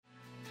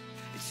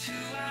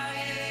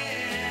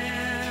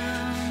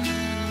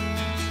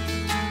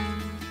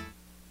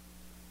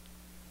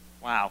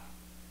Wow.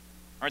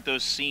 Aren't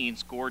those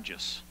scenes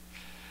gorgeous?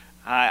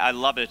 I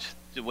love it,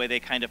 the way they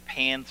kind of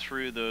pan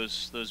through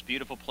those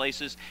beautiful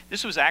places.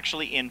 This was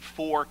actually in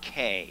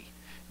 4K,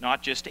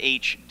 not just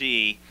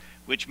HD,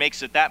 which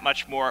makes it that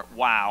much more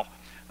wow.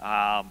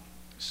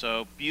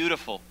 So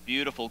beautiful,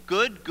 beautiful.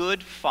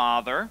 Good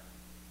Father.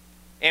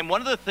 And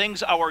one of the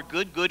things our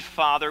good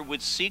Father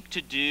would seek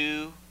to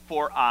do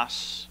for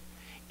us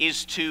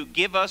is to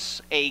give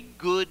us a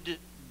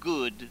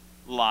good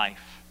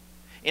life.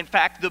 In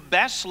fact, the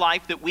best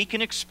life that we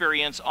can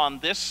experience on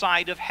this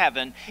side of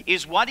heaven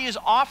is what is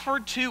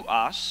offered to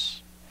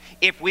us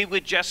if we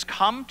would just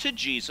come to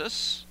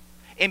Jesus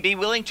and be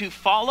willing to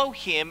follow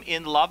him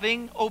in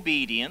loving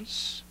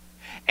obedience,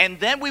 and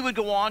then we would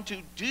go on to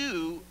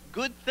do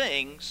good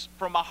things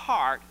from a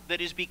heart that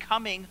is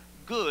becoming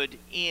good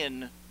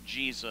in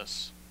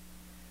Jesus.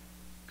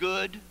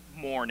 Good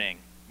morning.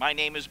 My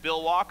name is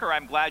Bill Walker.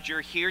 I'm glad you're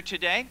here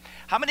today.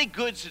 How many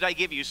goods did I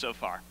give you so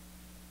far?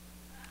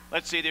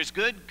 Let's see, there's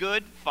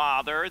good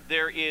Father.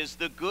 There is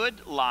the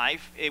good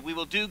life. We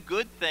will do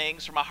good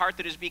things from a heart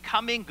that is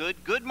becoming good.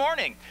 Good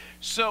morning.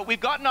 So we've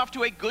gotten off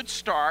to a good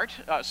start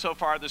so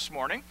far this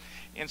morning,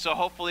 and so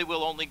hopefully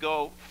we'll only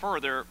go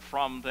further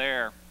from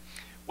there.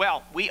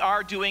 Well, we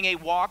are doing a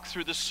walk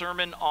through the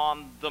Sermon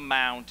on the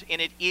Mount, and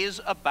it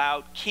is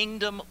about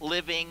kingdom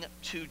living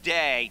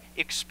today,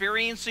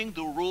 experiencing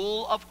the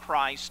rule of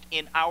Christ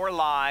in our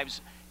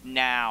lives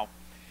now.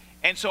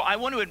 And so I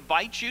want to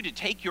invite you to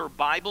take your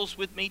Bibles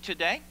with me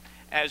today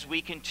as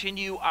we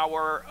continue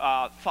our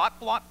thought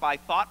block by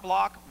thought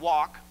block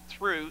walk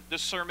through the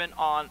Sermon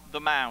on the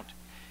Mount.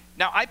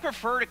 Now, I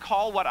prefer to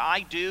call what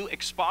I do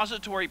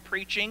expository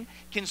preaching,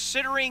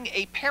 considering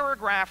a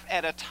paragraph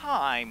at a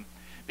time,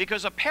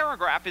 because a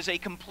paragraph is a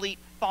complete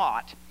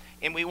thought,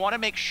 and we want to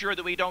make sure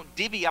that we don't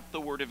divvy up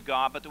the Word of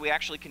God, but that we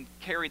actually can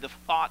carry the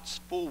thoughts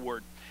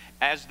forward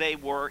as they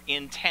were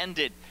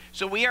intended.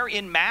 So we are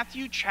in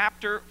Matthew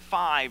chapter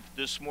 5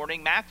 this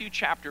morning, Matthew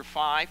chapter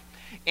 5,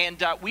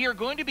 and we are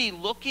going to be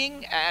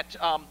looking at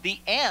the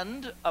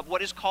end of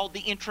what is called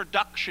the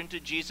introduction to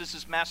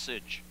Jesus'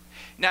 message.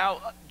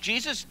 Now,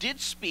 Jesus did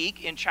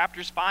speak in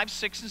chapters 5,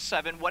 6, and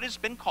 7 what has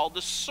been called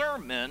the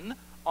Sermon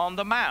on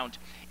the Mount.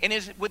 And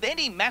as with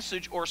any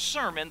message or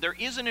sermon, there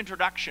is an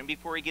introduction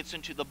before he gets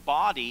into the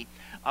body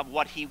of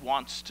what he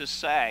wants to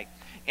say.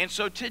 And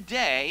so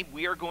today,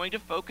 we are going to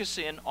focus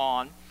in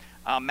on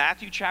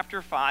Matthew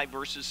chapter 5,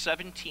 verses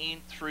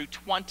 17 through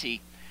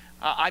 20.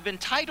 I've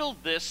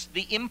entitled this,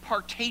 The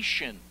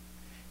Impartation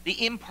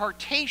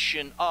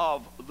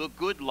of the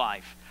Good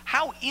Life.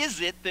 How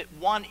is it that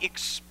one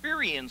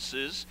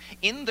experiences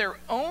in their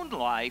own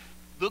life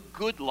the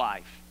good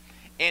life?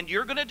 And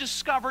you're going to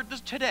discover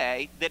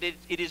today that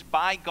it is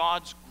by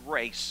God's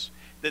grace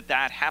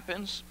that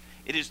happens.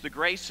 It is the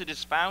grace that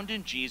is found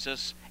in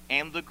Jesus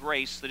and the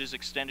grace that is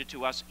extended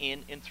to us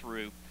in and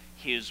through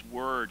his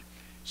word.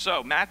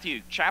 So,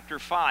 Matthew chapter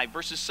 5,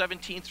 verses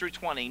 17 through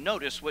 20.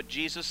 Notice what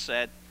Jesus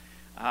said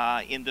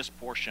in this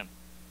portion.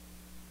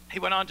 He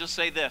went on to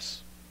say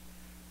this: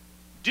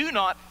 "Do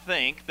not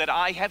think that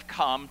I have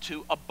come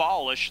to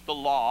abolish the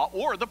law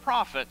or the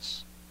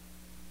prophets.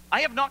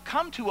 I have not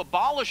come to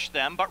abolish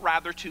them, but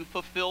rather to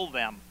fulfill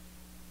them.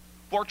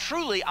 For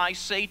truly I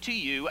say to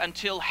you,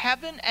 until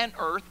heaven and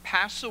earth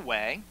pass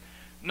away,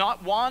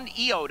 not one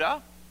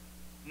iota,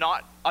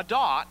 not a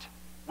dot,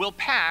 will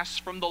pass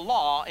from the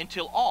law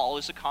until all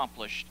is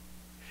accomplished.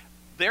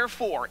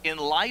 Therefore, in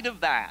light of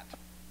that,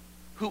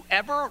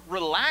 whoever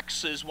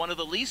relaxes one of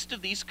the least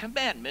of these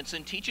commandments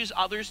and teaches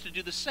others to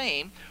do the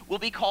same will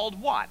be called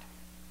what?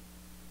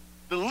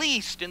 The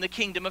least in the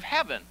kingdom of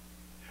heaven.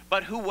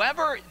 But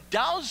whoever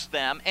does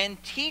them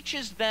and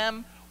teaches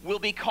them will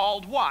be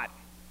called what?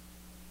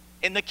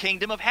 In the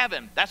kingdom of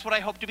heaven." That's what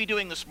I hope to be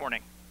doing this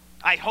morning.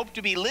 I hope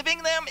to be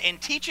living them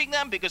and teaching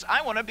them because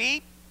I want to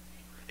be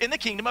in the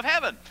kingdom of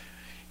heaven.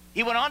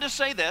 He went on to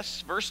say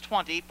this, verse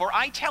 20, "For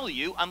I tell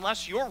you,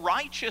 unless your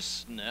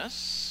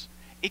righteousness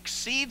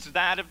exceeds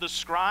that of the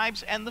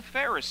scribes and the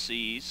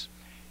Pharisees,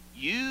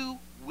 you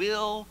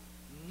will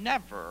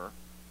never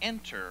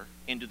enter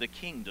into the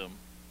kingdom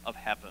of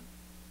heaven."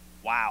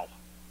 Wow.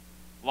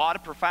 A lot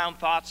of profound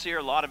thoughts here,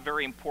 a lot of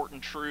very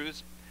important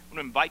truths. I'm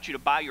going to invite you to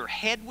bow your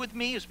head with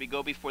me as we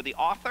go before the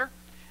author,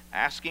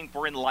 asking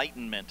for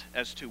enlightenment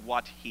as to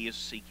what he is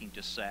seeking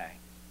to say.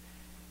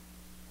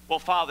 Well,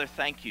 Father,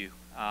 thank you.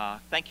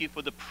 Thank you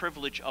for the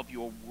privilege of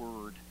your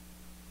word.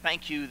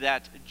 Thank you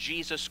that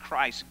Jesus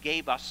Christ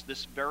gave us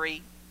this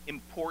very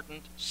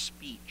important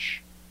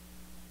speech,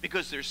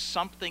 because there's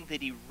something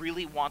that he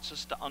really wants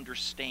us to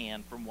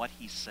understand from what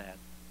he said.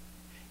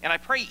 And I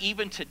pray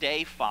even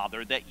today,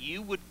 Father, that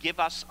you would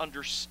give us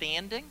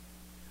understanding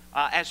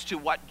as to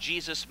what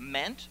Jesus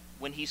meant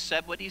when he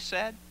said what he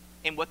said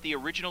and what the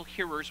original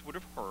hearers would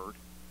have heard.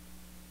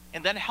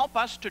 And then help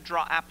us to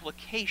draw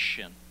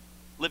application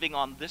living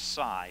on this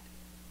side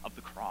of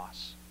the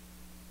cross.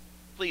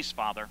 Please,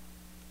 Father,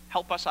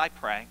 help us, I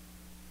pray,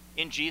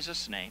 in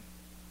Jesus' name.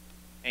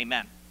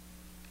 Amen.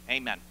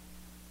 Amen.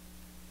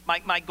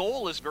 My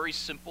goal is very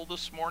simple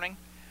this morning.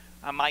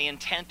 My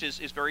intent is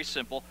very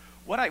simple.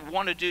 What I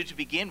want to do to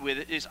begin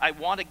with is I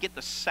want to get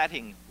the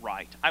setting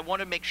right. I want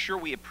to make sure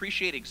we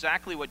appreciate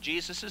exactly what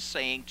Jesus is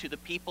saying to the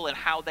people and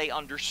how they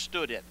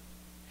understood it.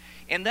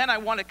 And then I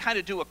want to kind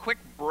of do a quick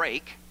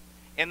break,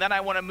 and then I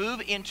want to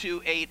move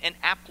into an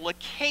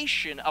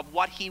application of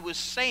what he was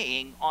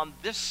saying on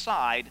this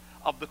side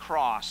of the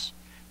cross.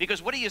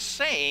 Because what he is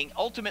saying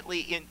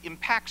ultimately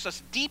impacts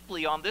us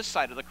deeply on this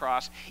side of the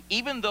cross,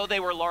 even though they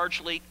were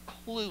largely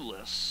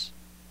clueless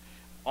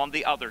on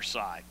the other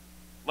side.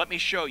 Let me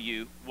show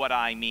you what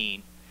I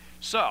mean.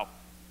 So,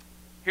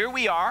 here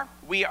we are.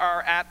 We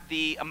are at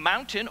the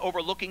mountain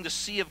overlooking the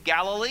Sea of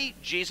Galilee.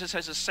 Jesus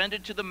has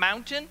ascended to the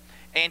mountain,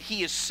 and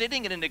he is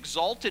sitting in an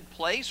exalted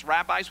place.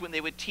 Rabbis, when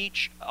they would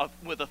teach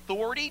with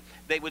authority,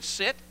 they would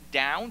sit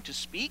down to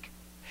speak.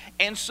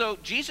 And so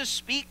Jesus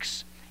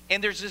speaks,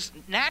 and there's this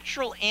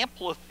natural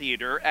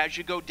amphitheater as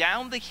you go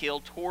down the hill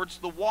towards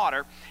the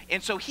water.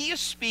 And so he is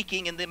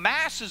speaking, and the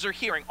masses are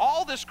hearing.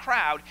 All this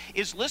crowd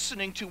is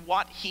listening to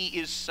what he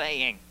is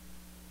saying.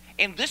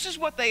 And this is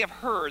what they have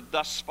heard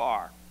thus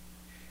far.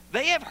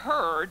 They have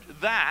heard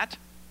that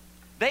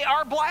they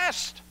are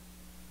blessed.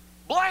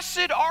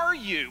 Blessed are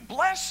you,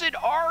 blessed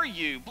are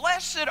you,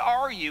 blessed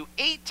are you.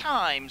 8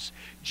 times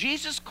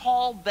Jesus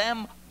called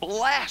them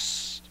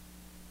blessed.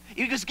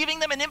 He was giving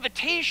them an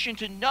invitation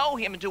to know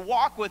him and to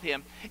walk with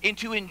him and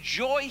to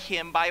enjoy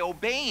him by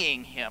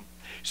obeying him.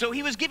 So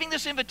he was giving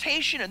this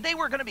invitation, and they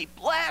were going to be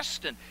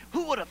blessed, and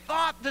who would have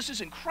thought? This is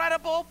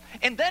incredible.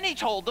 And then he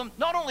told them,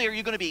 not only are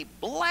you going to be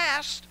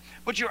blessed,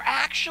 but you're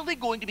actually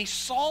going to be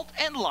salt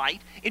and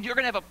light, and you're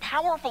going to have a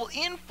powerful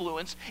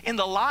influence in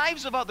the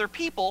lives of other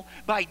people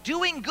by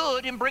doing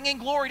good and bringing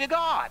glory to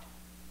God.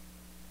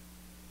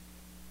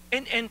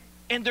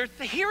 And they're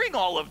hearing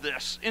all of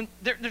this, and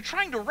they're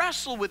trying to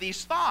wrestle with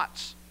these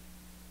thoughts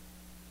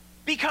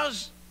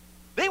because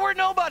they were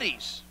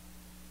nobodies.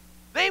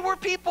 They were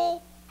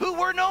people who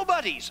were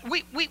nobodies.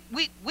 We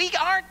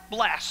aren't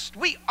blessed.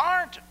 We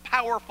aren't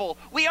powerful.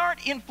 We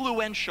aren't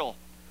influential.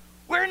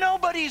 We're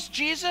nobodies,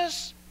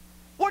 Jesus.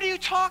 What are you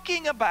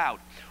talking about?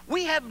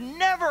 We have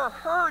never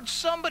heard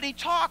somebody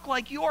talk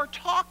like you're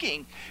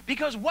talking,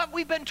 because what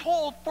we've been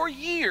told for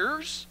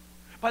years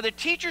by the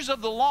teachers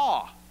of the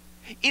law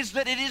is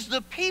that it is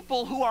the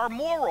people who are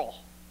moral.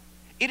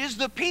 It is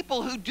the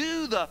people who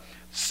do the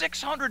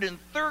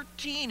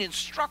 613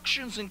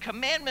 instructions and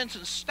commandments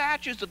and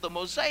statutes of the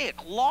Mosaic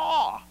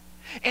law.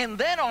 And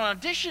then in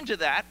addition to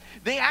that,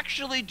 they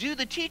actually do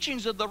the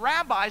teachings of the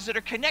rabbis that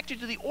are connected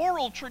to the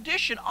oral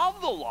tradition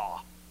of the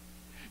law.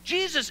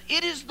 Jesus,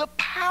 it is the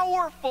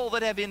powerful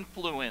that have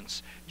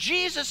influence.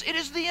 Jesus, it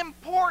is the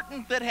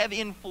important that have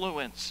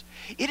influence.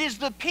 It is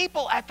the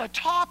people at the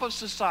top of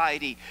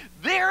society.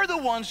 They're the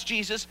ones,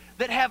 Jesus,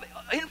 that have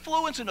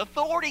influence and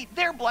authority.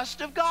 They're blessed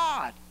of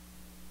God.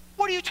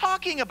 What are you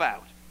talking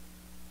about?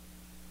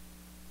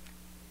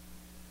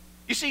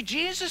 You see,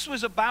 Jesus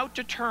was about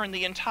to turn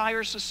the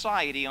entire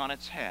society on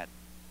its head.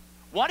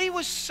 What he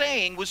was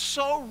saying was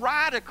so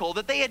radical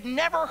that they had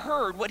never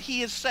heard what he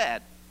has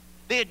said.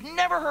 They had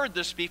never heard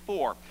this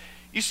before.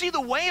 You see,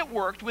 the way it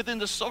worked within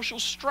the social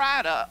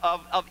strata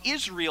of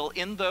Israel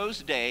in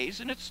those days,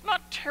 and it's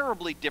not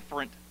terribly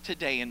different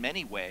today in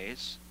many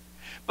ways,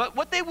 but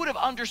what they would have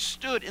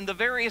understood in the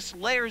various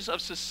layers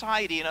of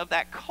society and of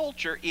that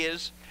culture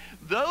is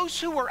those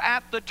who were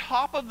at the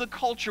top of the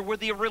culture were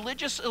the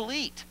religious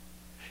elite.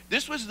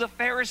 This was the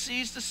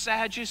Pharisees, the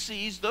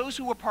Sadducees, those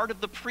who were part of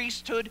the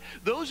priesthood,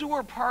 those who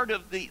were part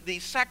of the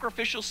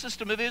sacrificial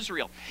system of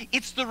Israel.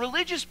 It's the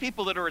religious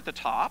people that are at the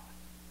top.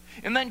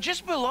 And then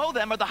just below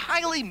them are the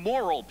highly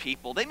moral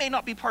people. They may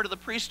not be part of the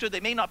priesthood. They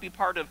may not be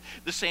part of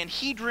the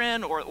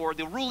Sanhedrin or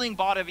the ruling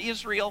body of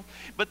Israel,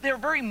 but they're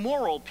very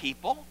moral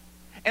people.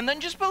 And then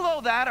just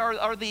below that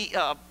are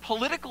the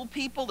political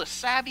people, the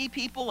savvy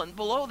people. And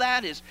below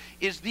that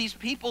is these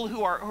people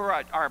who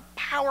are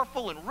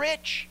powerful and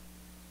rich.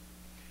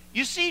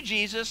 You see,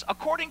 Jesus,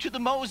 according to the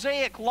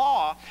Mosaic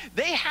law,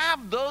 they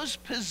have those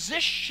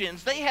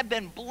positions. They have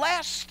been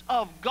blessed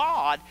of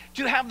God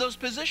to have those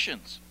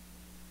positions.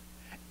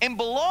 And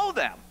below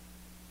them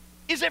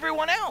is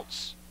everyone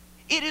else.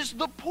 It is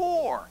the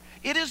poor.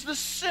 It is the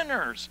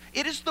sinners.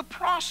 It is the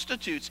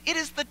prostitutes. It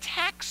is the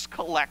tax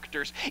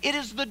collectors. It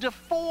is the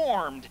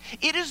deformed.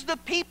 It is the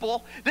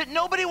people that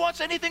nobody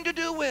wants anything to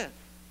do with.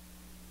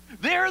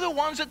 They're the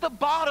ones at the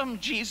bottom,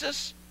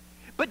 Jesus.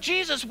 But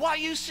Jesus, what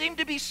you seem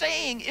to be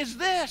saying is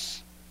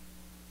this.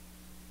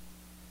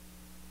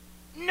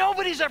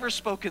 Nobody's ever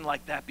spoken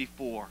like that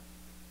before.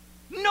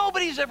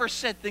 Nobody's ever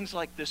said things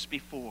like this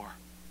before.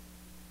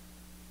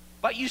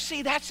 But you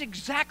see, that's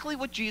exactly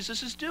what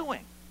Jesus is doing.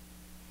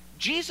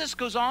 Jesus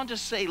goes on to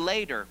say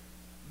later,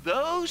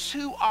 those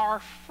who are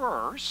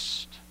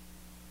first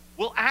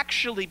will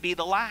actually be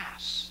the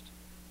last.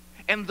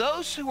 And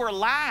those who are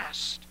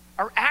last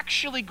are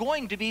actually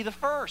going to be the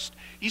first.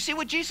 You see,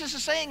 what Jesus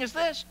is saying is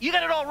this: you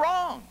got it all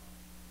wrong.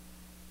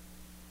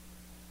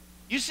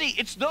 You see,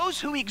 it's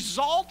those who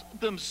exalt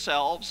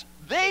themselves,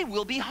 they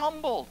will be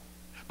humbled.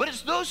 But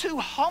it's those who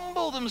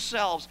humble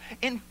themselves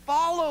and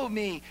follow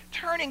me,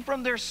 turning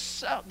from their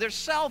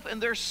self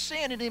and their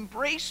sin, and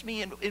embrace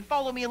me and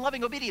follow me in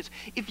loving obedience.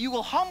 If you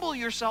will humble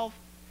yourself,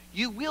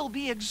 you will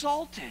be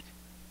exalted.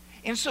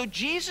 And so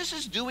Jesus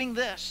is doing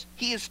this.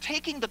 He is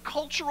taking the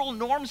cultural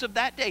norms of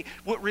that day,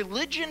 what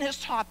religion has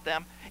taught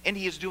them, and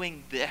he is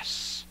doing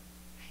this.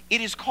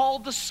 It is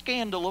called the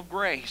scandal of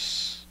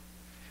grace.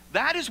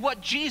 That is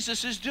what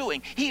Jesus is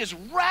doing. He is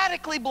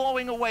radically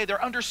blowing away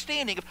their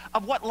understanding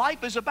of what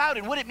life is about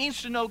and what it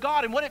means to know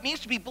God and what it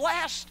means to be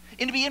blessed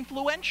and to be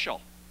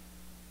influential.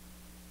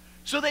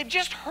 So they've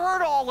just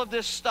heard all of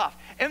this stuff,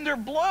 and they're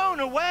blown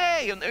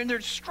away, and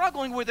they're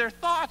struggling with their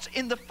thoughts.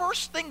 And the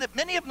first thing that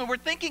many of them were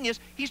thinking is,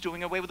 he's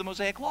doing away with the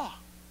Mosaic Law.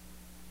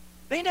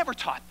 They never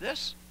taught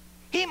this.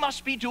 He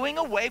must be doing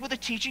away with the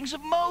teachings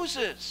of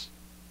Moses.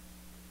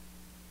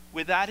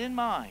 With that in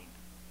mind,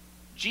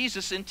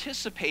 Jesus,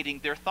 anticipating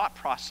their thought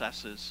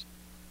processes,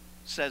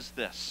 says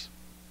this: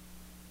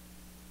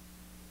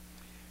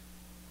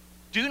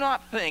 do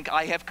not think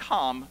I have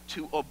come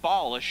to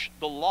abolish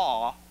the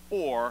law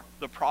or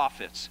the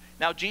prophets.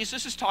 Now,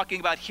 Jesus is talking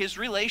about his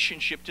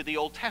relationship to the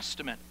Old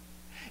Testament.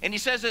 And he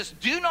says this: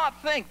 do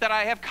not think that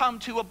I have come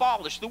to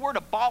abolish. The word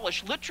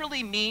abolish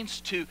literally means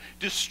to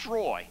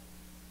destroy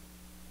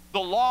the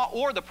law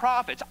or the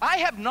prophets. I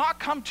have not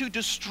come to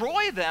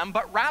destroy them,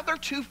 but rather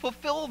to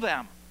fulfill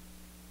them.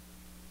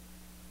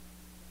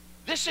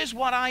 This is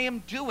what I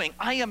am doing.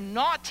 I am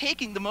not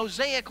taking the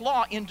Mosaic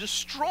Law and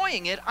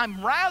destroying it.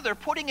 I'm rather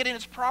putting it in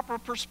its proper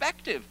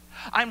perspective.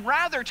 I'm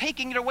rather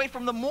taking it away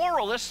from the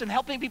moralists and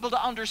helping people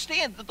to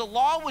understand that the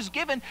law was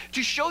given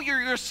to show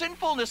your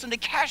sinfulness and to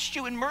cast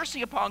you in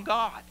mercy upon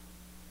God.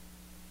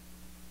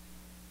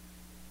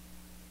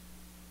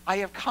 I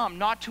have come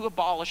not to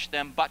abolish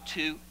them, but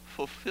to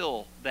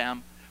fulfill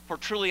them. For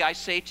truly I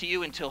say to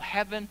you, until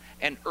heaven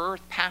and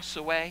earth pass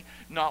away,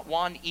 not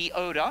one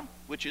iota,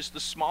 which is the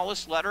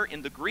smallest letter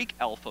in the Greek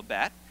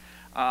alphabet.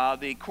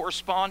 The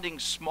corresponding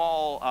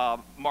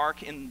small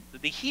mark in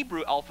the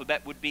Hebrew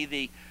alphabet would be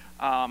the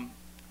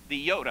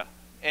iota.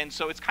 And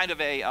so it's kind of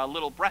a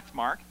little breath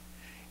mark.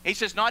 He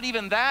says, not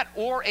even that,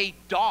 or a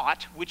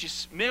dot, which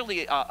is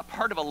merely a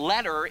part of a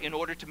letter in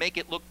order to make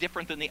it look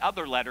different than the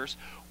other letters,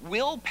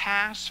 will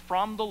pass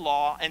from the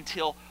law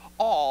until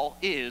all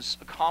is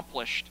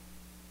accomplished.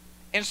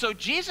 And so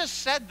Jesus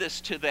said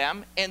this to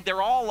them, and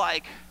they're all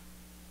like,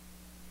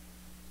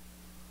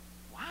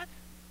 what?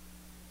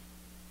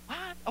 What?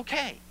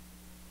 Okay.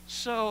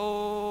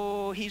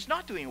 So he's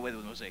not doing away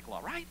with the Mosaic Law,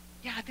 right?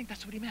 Yeah, I think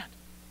that's what he meant.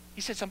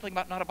 He said something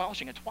about not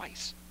abolishing it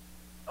twice.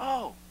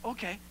 Oh,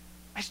 okay.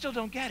 I still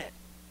don't get it.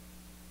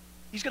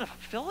 He's going to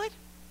fulfill it?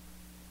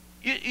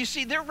 You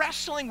see, they're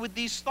wrestling with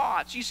these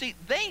thoughts. You see,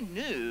 they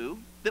knew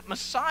that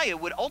Messiah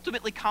would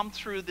ultimately come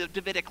through the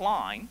Davidic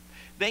line.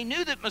 They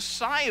knew that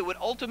Messiah would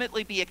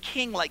ultimately be a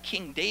king like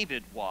King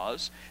David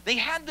was. They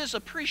had this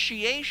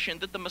appreciation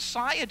that the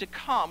Messiah to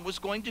come was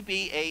going to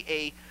be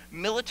a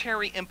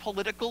military and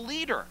political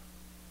leader.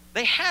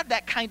 They had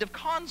that kind of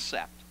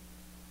concept.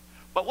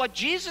 But what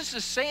Jesus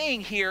is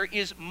saying here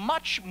is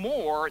much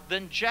more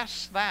than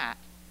just that.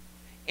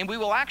 And we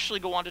will actually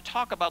go on to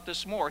talk about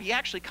this more. He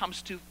actually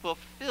comes to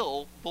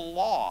fulfill the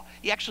law.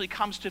 He actually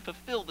comes to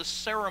fulfill the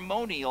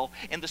ceremonial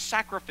and the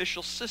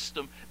sacrificial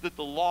system that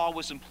the law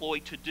was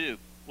employed to do.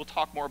 We'll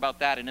talk more about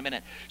that in a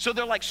minute. So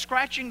they're like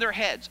scratching their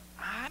heads.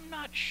 I'm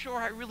not sure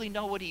I really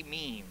know what he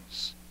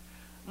means.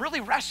 I'm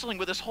really wrestling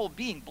with this whole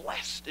being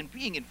blessed and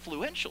being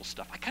influential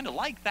stuff. I kind of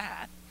like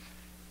that.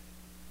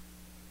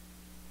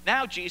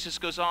 Now Jesus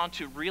goes on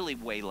to really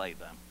waylay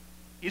them.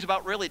 He's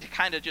about really to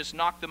kind of just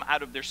knock them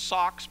out of their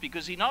socks,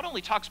 because he not only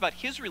talks about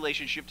his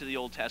relationship to the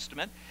Old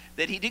Testament,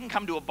 that he didn't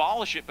come to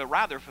abolish it, but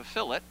rather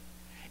fulfill it.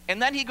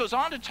 And then he goes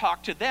on to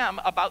talk to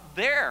them about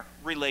their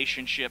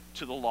relationship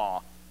to the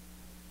law.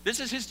 This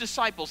is his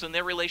disciples and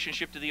their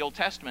relationship to the Old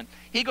Testament.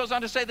 He goes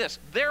on to say this: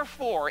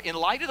 therefore, in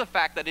light of the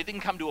fact that it didn't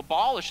come to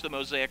abolish the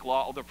Mosaic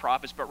Law or the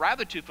prophets, but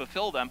rather to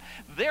fulfill them,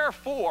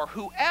 therefore,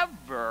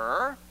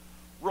 whoever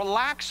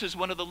relaxes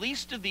one of the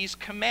least of these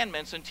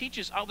commandments and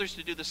teaches others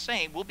to do the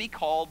same will be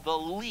called the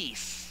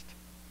least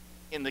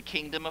in the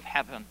kingdom of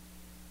heaven.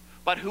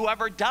 But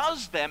whoever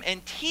does them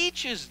and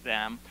teaches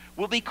them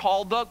will be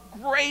called the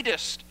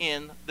greatest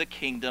in the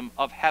kingdom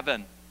of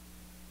heaven.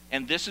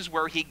 And this is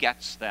where he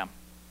gets them.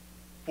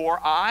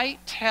 For I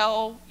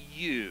tell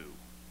you,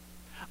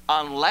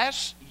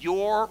 unless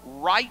your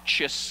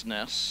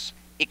righteousness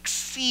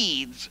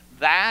exceeds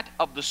that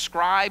of the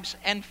scribes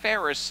and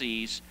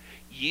Pharisees,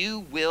 you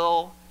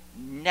will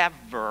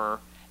never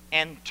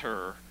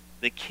enter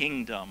the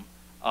kingdom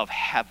of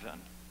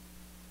heaven.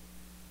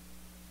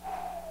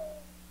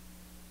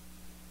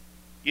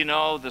 You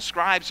know, the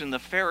scribes and the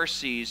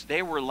Pharisees,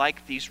 they were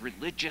like these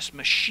religious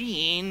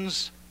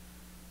machines.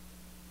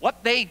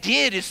 What they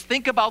did is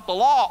think about the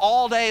law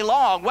all day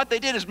long. What they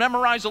did is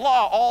memorize the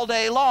law all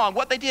day long.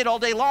 What they did all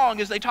day long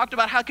is they talked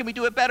about how can we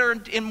do it better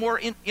and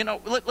more,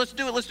 let's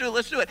do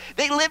it.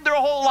 They lived their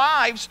whole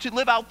lives to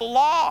live out the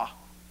law.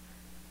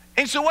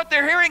 And so what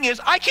they're hearing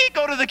is, I can't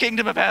go to the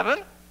kingdom of heaven.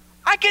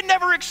 I can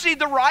never exceed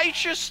the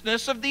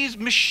righteousness of these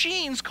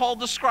machines called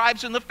the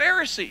scribes and the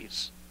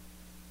Pharisees.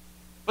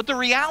 But the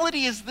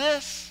reality is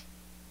this: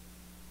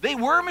 they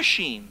were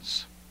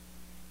machines.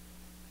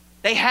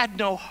 They had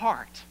no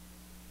heart.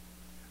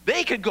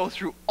 They could go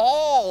through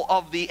all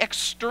of the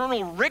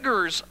external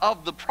rigors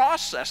of the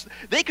process.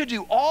 They could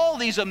do all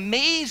these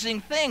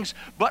amazing things,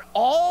 but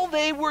all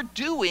they were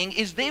doing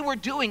is they were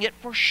doing it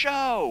for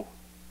show.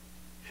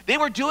 They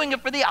were doing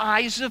it for the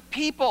eyes of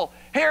people.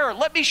 Here,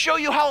 let me show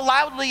you how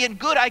loudly and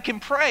good I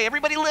can pray.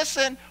 Everybody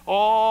listen.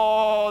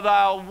 Oh,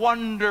 thou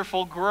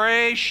wonderful,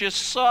 gracious,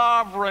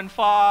 sovereign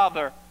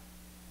Father.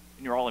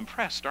 And you're all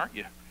impressed, aren't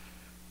you?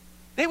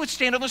 They would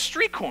stand on the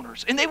street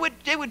corners and they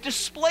would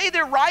display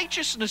their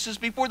righteousnesses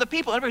before the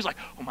people. Everybody's like,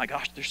 oh my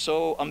gosh, they're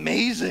so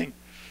amazing.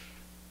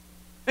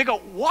 They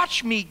go,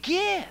 watch me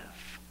give.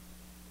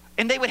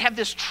 And they would have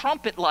this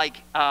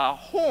trumpet-like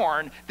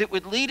horn that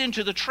would lead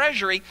into the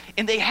treasury,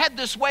 and they had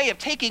this way of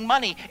taking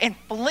money and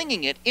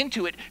flinging it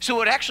into it. So it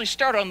would actually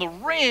start on the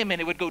rim,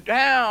 and it would go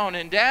down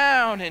and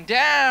down and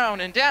down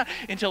and down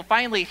until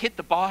finally it hit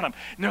the bottom.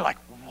 And they're like,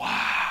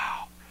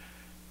 wow,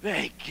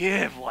 they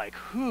give like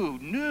who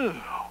knew?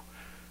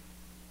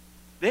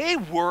 They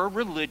were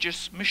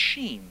religious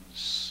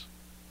machines.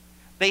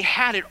 They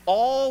had it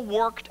all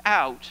worked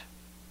out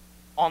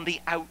on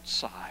the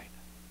outside.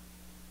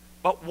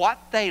 But what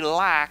they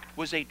lacked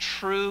was a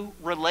true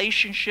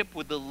relationship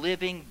with the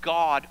living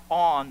God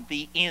on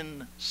the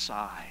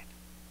inside.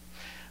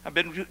 I've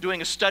been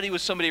doing a study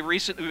with somebody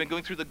recently. We've been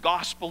going through the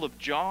Gospel of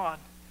John.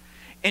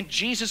 And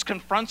Jesus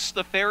confronts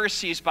the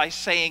Pharisees by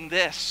saying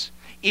this: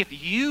 if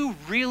you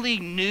really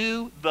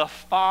knew the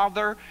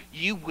Father,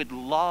 you would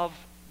love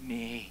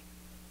me.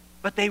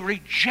 But they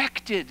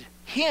rejected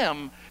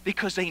him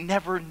because they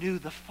never knew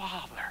the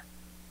Father.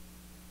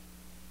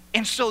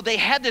 And so they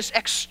had this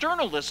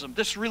externalism,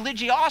 this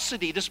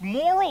religiosity, this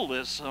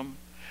moralism,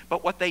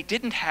 but what they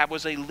didn't have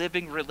was a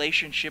living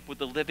relationship with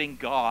the living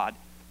God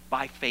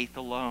by faith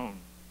alone.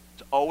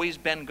 It's always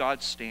been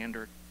God's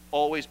standard,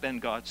 always been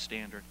God's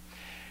standard.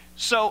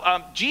 So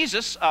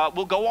Jesus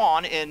will go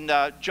on in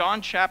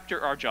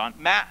Matthew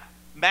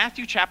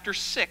chapter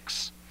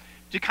 6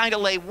 to kind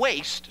of lay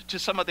waste to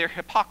some of their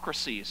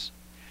hypocrisies.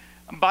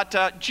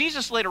 But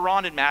Jesus later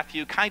on in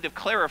Matthew kind of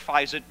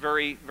clarifies it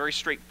very, very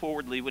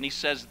straightforwardly when he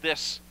says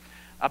this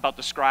about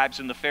the scribes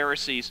and the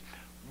Pharisees: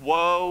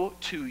 woe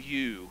to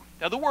you.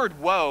 Now the word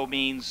woe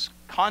means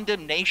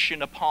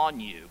condemnation upon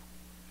you.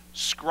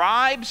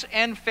 Scribes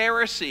and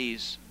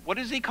Pharisees, what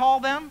does he call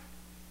them?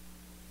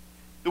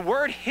 The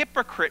word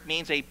hypocrite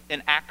means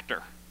an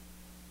actor.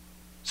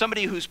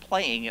 Somebody who's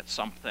playing at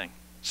something.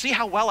 See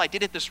how well I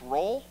did at this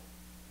role?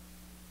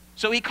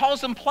 So he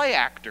calls them play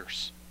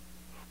actors.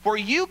 For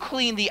you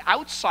clean the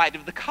outside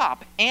of the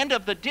cup and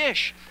of the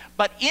dish,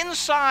 but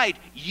inside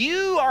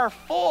you are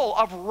full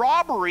of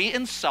robbery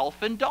and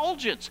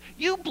self-indulgence.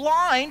 You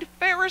blind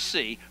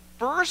Pharisee,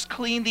 first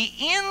clean the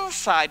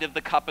inside of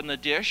the cup and the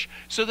dish,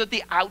 so that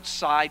the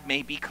outside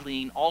may be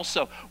clean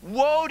also.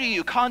 Woe to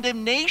you,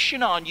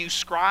 condemnation on you,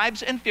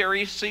 scribes and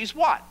Pharisees.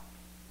 What?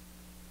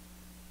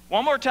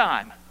 One more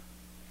time.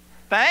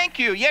 Thank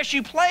you. Yes,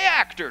 you play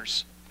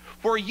actors.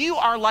 For you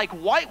are like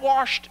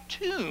whitewashed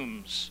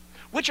tombs,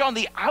 which on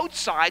the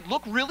outside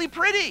look really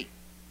pretty,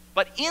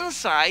 but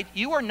inside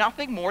you are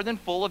nothing more than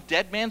full of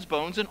dead man's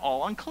bones and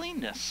all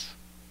uncleanness.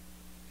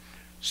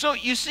 So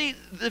you see,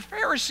 the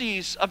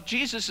Pharisees of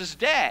Jesus'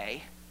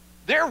 day,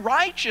 their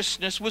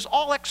righteousness was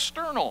all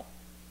external.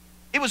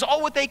 It was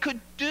all what they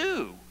could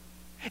do.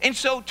 And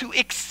so to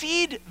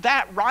exceed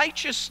that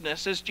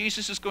righteousness, as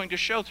Jesus is going to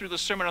show through the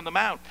Sermon on the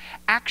Mount,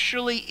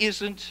 actually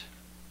isn't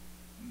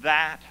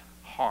that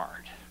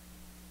hard.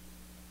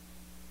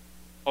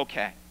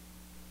 Okay.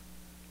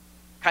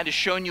 Kind of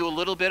shown you a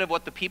little bit of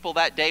what the people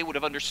that day would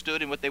have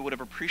understood and what they would have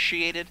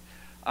appreciated.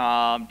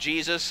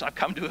 Jesus, I've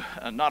come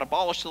to not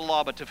abolish the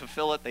law, but to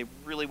fulfill it. They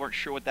really weren't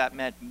sure what that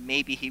meant.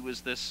 Maybe he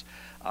was this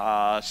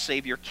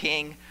Savior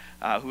King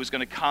who was going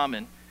to come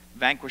and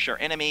vanquish our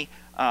enemy.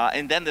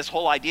 And then this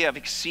whole idea of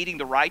exceeding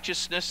the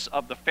righteousness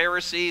of the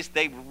Pharisees,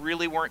 they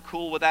really weren't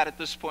cool with that at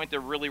this point. They're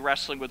really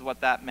wrestling with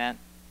what that meant.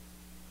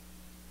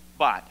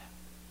 But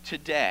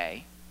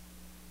today,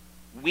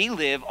 we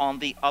live on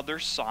the other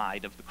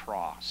side of the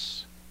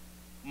cross.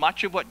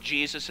 Much of what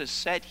Jesus has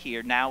said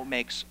here now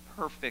makes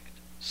perfect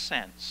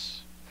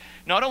sense.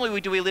 Not only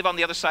do we live on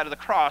the other side of the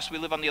cross, we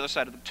live on the other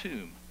side of the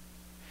tomb.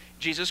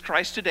 Jesus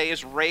Christ today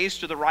is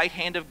raised to the right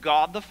hand of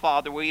God the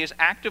Father, where he is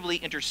actively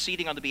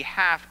interceding on the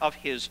behalf of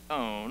his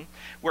own,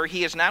 where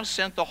he has now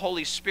sent the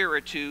Holy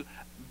Spirit to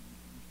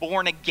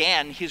born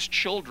again his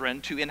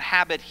children, to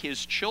inhabit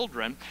his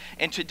children.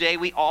 And today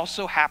we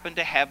also happen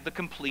to have the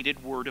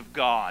completed Word of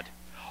God.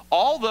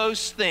 All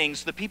those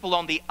things the people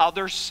on the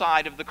other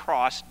side of the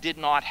cross did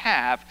not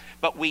have,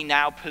 but we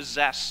now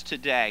possess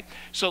today.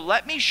 So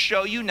let me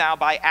show you now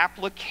by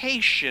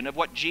application of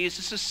what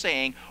Jesus is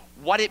saying,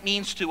 what it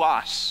means to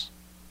us.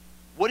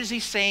 What is he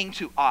saying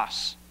to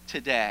us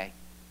today?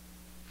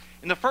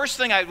 And the first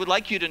thing I would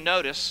like you to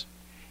notice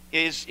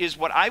is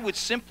what I would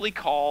simply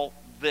call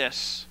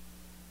this: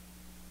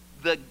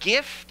 the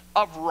gift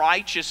of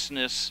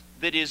righteousness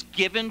that is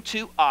given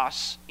to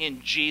us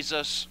in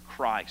Jesus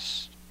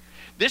Christ.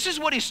 This is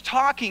what he's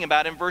talking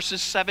about in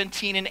verses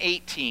 17 and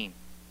 18.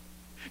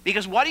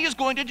 Because what he is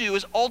going to do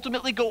is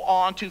ultimately go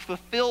on to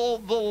fulfill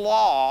the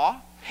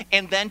law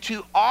and then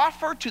to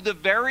offer to the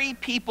very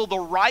people the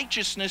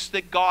righteousness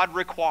that God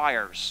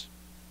requires.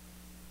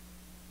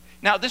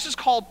 Now, this is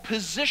called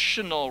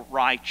positional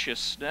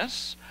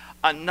righteousness.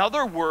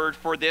 Another word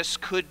for this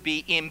could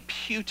be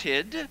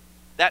imputed.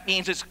 That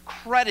means it's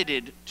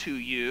credited to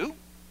you.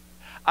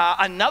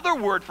 Another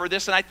word for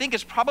this, and I think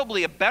it's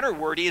probably a better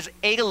word, is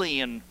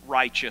alien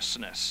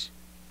righteousness.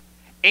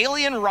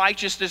 Alien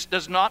righteousness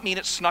does not mean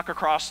it snuck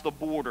across the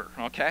border,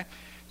 okay?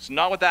 It's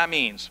not what that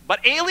means.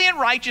 But alien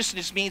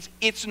righteousness means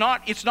it's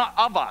not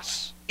of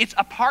us. It's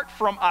apart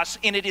from us,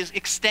 and it is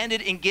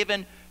extended and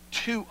given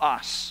to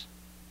us.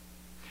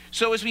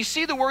 So as we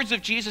see the words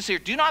of Jesus here,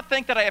 do not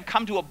think that I have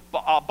come to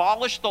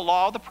abolish the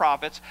law of the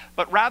prophets,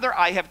 but rather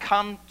I have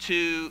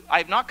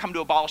not come to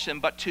abolish them,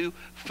 but to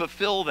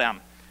fulfill them.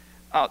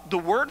 The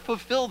word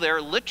fulfill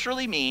there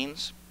literally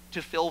means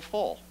to fill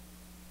full.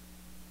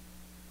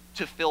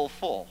 To fill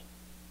full.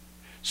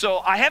 So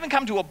I haven't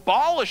come to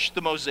abolish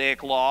the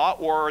Mosaic law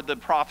or the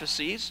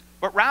prophecies,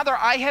 but rather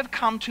I have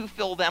come to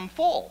fill them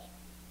full.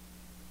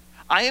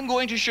 I am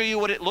going to show you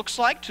what it looks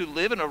like to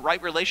live in a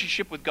right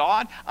relationship with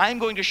God. I am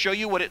going to show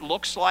you what it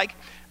looks like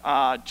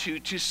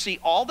to see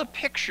all the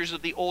pictures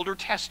of the Older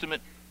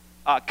Testament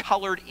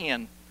colored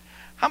in.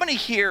 How many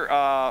here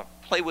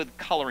play with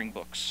coloring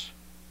books?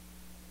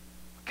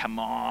 Come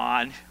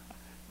on.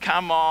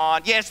 Come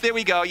on. Yes, there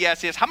we go.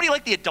 Yes, yes. How many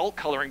like the adult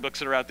coloring books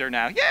that are out there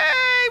now?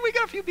 Yay! We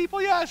got a few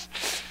people,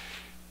 yes.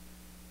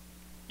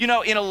 You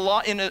know,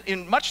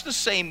 in much the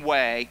same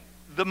way,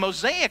 the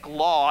Mosaic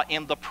law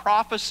and the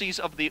prophecies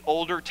of the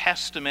Older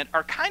Testament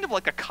are kind of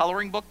like a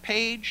coloring book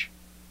page.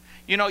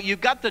 You know,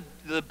 you've got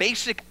the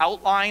basic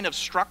outline of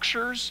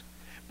structures,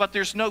 but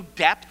there's no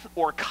depth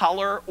or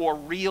color or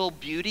real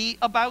beauty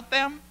about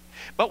them.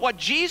 But what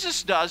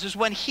Jesus does is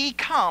when he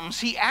comes,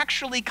 he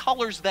actually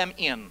colors them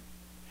in.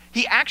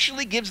 He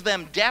actually gives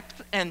them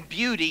depth and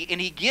beauty,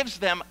 and he gives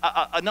them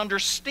an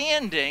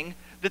understanding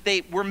that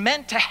they were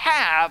meant to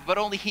have, but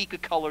only he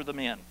could color them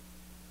in.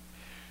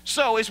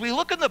 So as we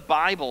look in the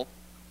Bible,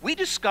 we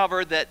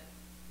discover that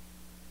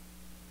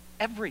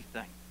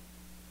everything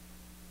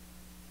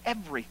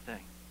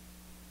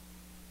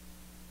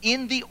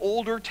in the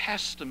Older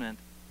Testament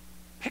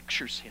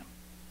pictures him.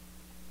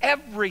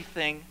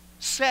 Everything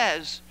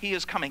says he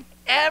is coming.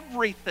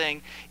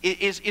 Everything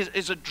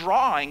is a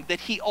drawing that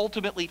he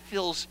ultimately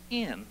fills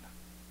in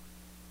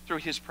through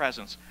his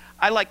presence.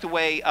 I like the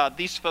way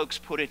these folks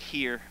put it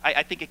here.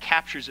 I think it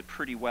captures it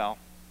pretty well.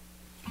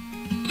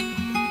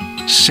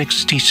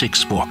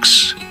 66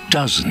 books,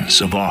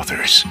 dozens of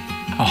authors,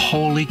 a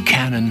holy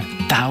canon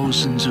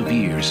thousands of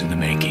years in the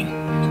making.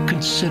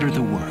 Consider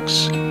the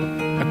works,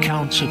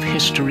 accounts of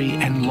history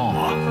and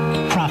law,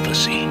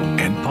 prophecy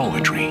and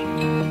poetry,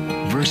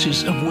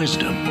 verses of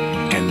wisdom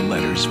and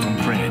letters from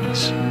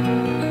friends.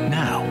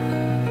 Now,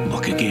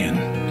 look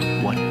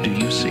again. What do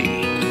you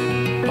see?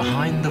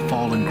 Behind the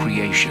fallen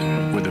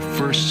creation, where the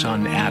first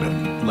son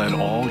Adam led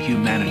all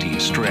humanity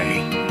astray,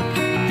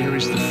 there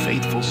is the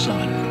faithful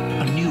Son,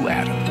 a new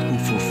Adam who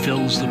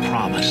fulfills the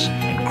promise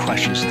and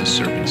crushes the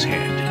serpent's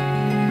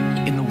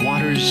head. In the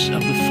waters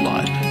of the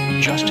flood,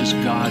 just as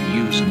God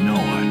used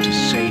Noah to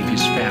save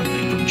his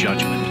family from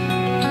judgment,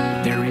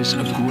 there is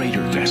a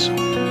greater vessel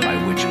by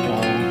which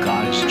all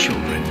God's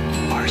children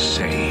are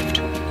saved.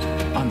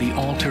 On the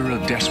altar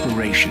of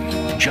desperation,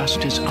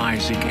 just as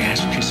Isaac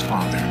asked his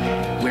father,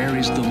 "Where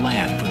is the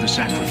lamb for the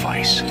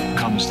sacrifice?"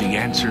 comes the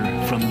answer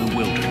from the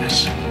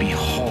wilderness,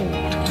 "Behold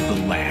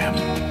the Lamb."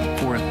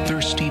 For a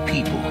thirsty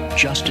people,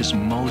 just as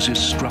Moses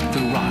struck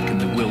the rock in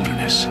the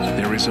wilderness,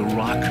 there is a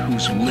rock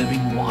whose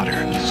living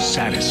water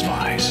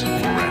satisfies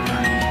forever.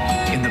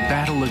 In the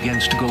battle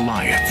against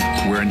Goliath,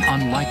 where an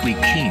unlikely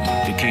king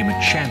became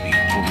a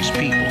champion for his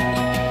people,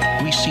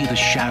 we see the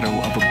shadow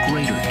of a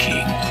greater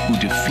king who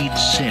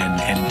defeats sin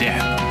and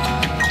death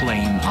to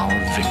claim our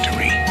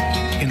victory.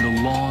 In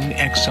the long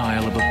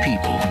exile of a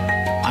people,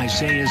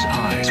 Isaiah's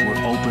eyes were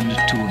opened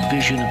to a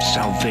vision of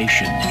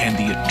salvation and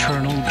the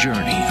eternal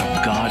journey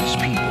of God's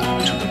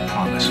people to the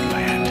promised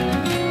land.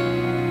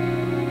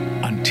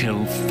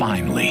 Until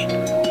finally,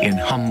 in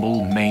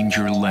humble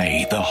manger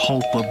lay the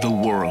hope of the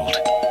world,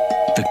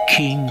 the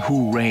King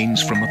who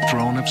reigns from a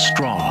throne of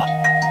straw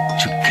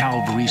to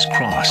Calvary's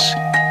cross,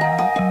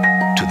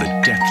 to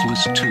the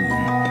deathless tomb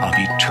of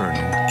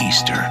eternal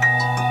Easter.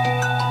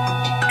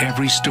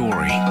 Every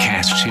story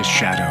casts his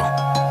shadow.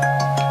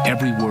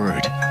 Every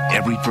word,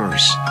 every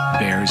verse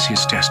bears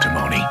his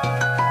testimony.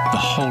 The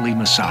Holy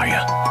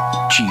Messiah,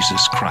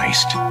 Jesus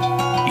Christ,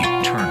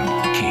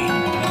 eternal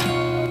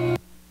King.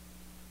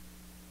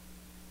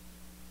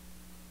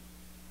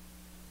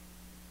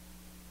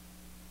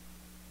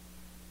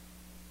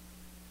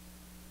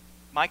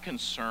 My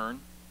concern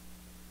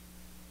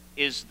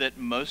is that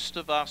most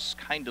of us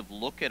kind of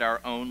look at our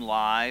own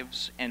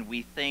lives and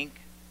we think,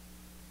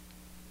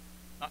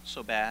 not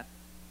so bad,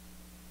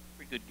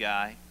 pretty good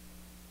guy.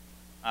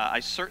 I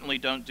certainly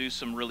don't do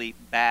some really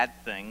bad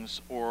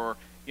things, or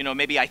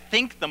maybe I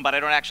think them, but I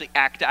don't actually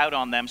act out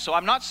on them. So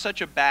I'm not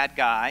such a bad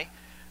guy,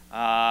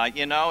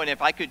 and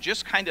if I could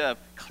just kind of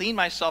clean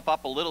myself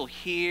up a little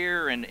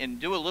here and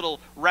do a little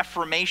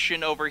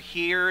reformation over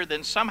here,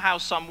 then somehow,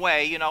 some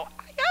way,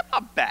 I'm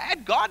not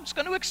bad. God's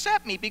going to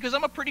accept me because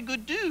I'm a pretty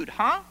good dude,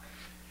 huh?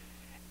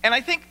 And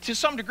I think to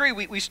some degree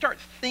we start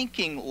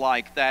thinking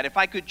like that. If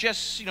I could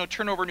just,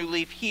 turn over a new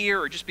leaf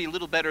here or just be a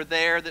little better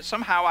there, that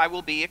somehow I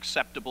will be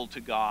acceptable to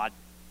God.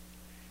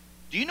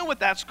 Do you know what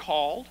that's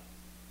called?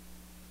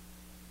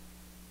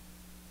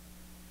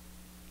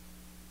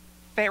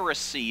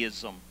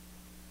 Phariseeism.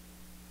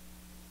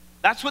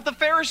 That's what the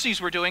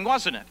Pharisees were doing,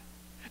 wasn't it?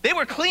 They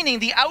were cleaning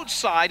the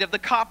outside of the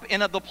cup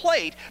and of the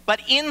plate,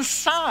 but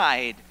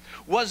inside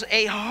was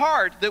a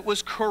heart that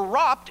was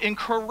corrupt and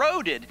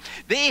corroded.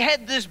 They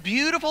had this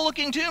beautiful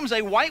looking tombs.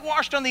 They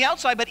whitewashed on the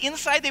outside, but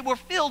inside they were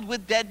filled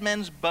with dead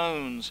men's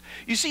bones.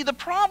 You see, the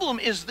problem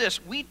is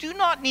this: we do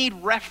not need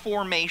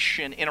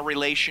reformation in a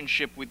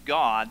relationship with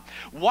God.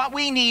 What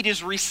we need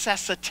is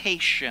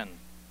resuscitation.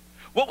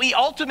 What we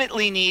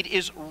ultimately need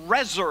is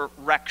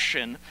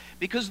resurrection,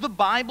 because the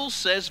Bible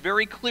says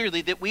very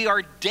clearly that we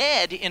are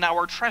dead in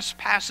our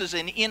trespasses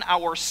and in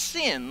our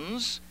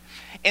sins,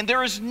 and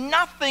there is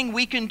nothing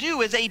we can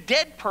do as a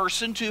dead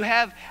person to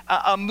have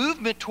a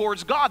movement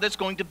towards God that's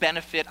going to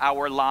benefit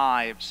our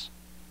lives.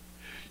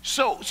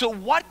 So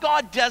what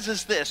God does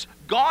is this: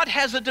 God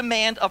has a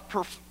demand of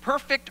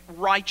perfect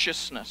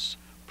righteousness.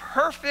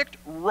 Perfect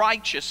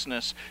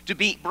righteousness to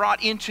be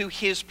brought into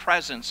his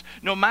presence.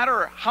 No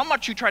matter how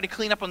much you try to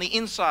clean up on the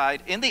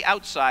inside and the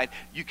outside,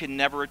 you can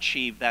never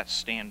achieve that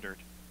standard.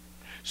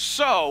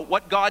 So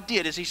what God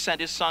did is he sent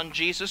his son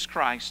Jesus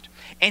Christ,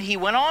 and he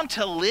went on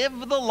to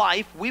live the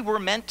life we were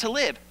meant to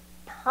live.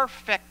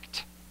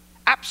 Perfect.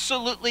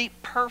 Absolutely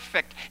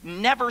perfect.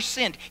 Never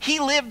sinned. He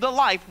lived the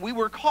life we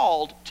were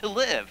called to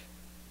live.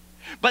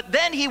 But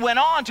then he went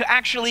on to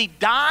actually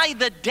die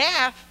the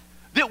death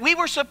that we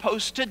were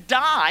supposed to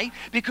die,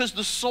 because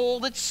the soul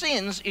that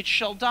sins, it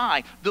shall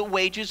die. The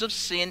wages of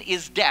sin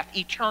is death,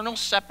 eternal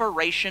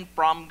separation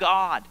from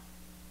God.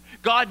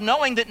 God,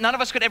 knowing that none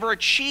of us could ever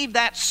achieve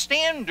that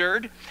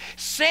standard,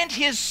 sent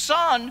his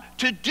son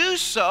to do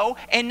so,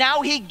 and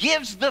now he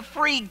gives the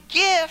free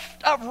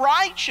gift of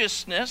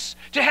righteousness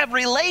to have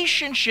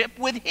relationship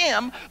with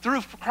him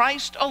through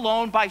Christ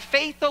alone, by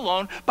faith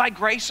alone, by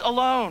grace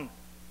alone.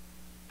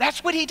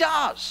 That's what he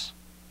does.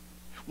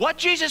 What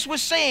Jesus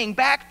was saying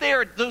back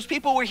there, those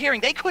people were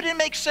hearing, they couldn't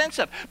make sense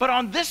of. But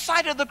on this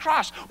side of the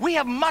cross, we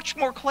have much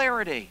more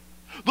clarity.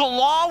 The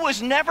law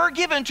was never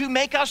given to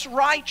make us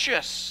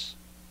righteous.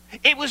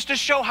 It was to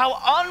show how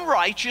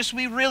unrighteous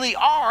we really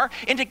are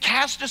and to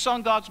cast us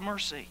on God's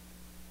mercy.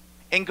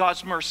 And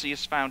God's mercy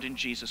is found in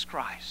Jesus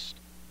Christ.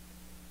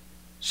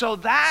 So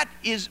that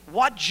is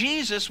what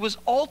Jesus was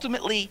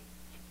ultimately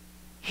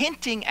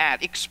hinting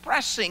at,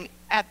 expressing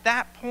at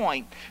that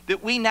point,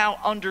 that we now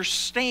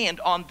understand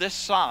on this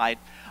side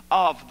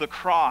of the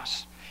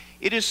cross.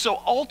 It is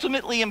so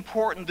ultimately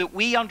important that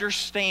we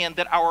understand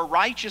that our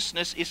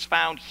righteousness is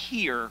found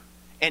here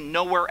and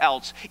nowhere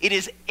else. It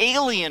is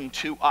alien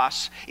to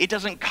us. It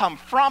doesn't come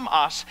from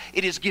us.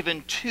 It is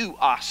given to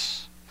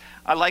us.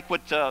 I like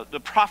what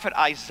the prophet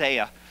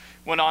Isaiah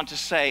went on to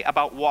say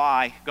about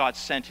why God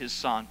sent his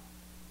son.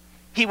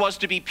 He was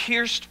to be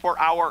pierced for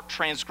our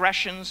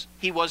transgressions.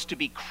 He was to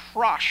be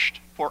crushed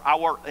for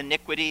our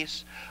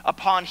iniquities.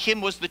 Upon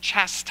him was the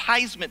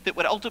chastisement that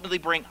would ultimately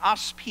bring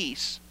us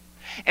peace.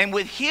 And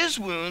with his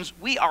wounds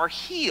we are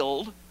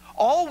healed.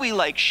 All we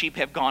like sheep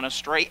have gone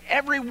astray.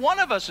 Every one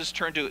of us has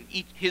turned to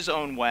his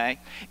own way.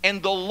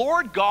 And the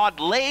Lord God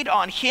laid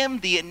on him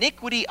the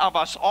iniquity of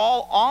us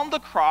all on the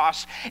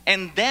cross.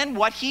 And then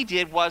what he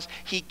did was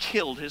he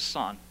killed his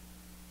son.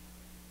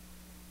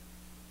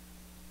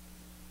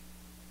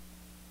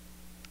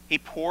 He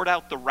poured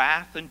out the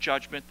wrath and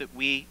judgment that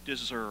we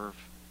deserve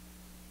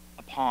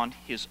upon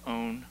his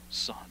own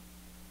son,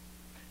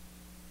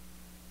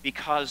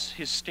 because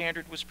his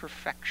standard was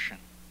perfection.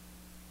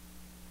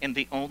 And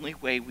the only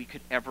way we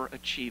could ever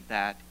achieve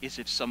that is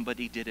if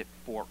somebody did it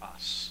for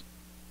us,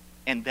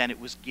 and then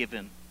it was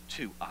given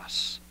to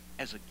us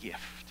as a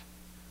gift.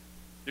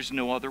 There's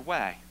no other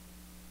way.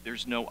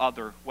 There's no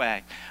other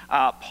way.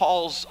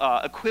 Paul's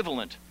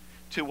equivalent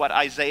to what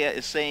Isaiah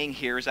is saying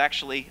here is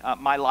actually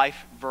my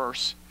life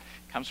verse.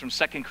 It comes from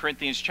 2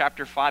 Corinthians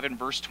chapter 5 and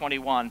verse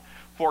 21.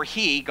 For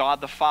he,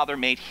 God the Father,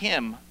 made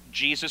him,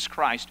 Jesus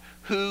Christ,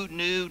 who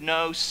knew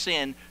no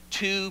sin,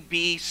 to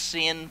be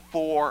sin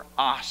for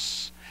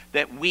us,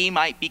 that we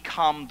might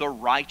become the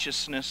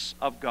righteousness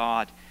of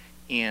God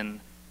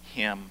in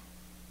him.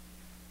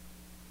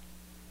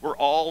 We're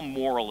all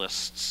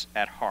moralists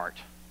at heart.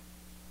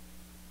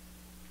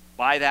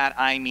 By that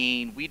I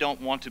mean we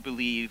don't want to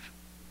believe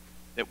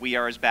that we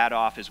are as bad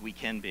off as we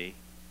can be.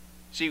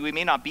 See, we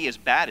may not be as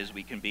bad as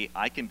we can be.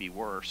 I can be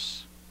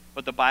worse.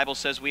 But the Bible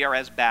says we are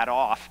as bad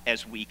off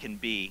as we can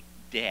be,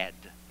 dead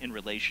in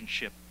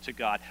relationship to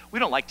God. We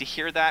don't like to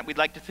hear that. We'd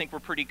like to think we're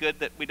pretty good,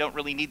 that we don't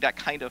really need that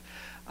kind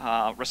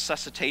of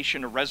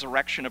resuscitation or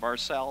resurrection of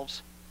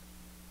ourselves.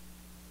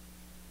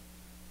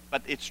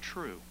 But it's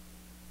true.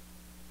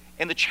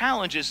 And the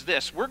challenge is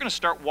this. We're going to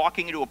start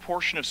walking into a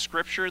portion of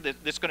Scripture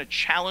that's going to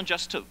challenge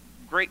us to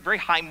very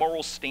high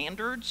moral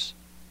standards.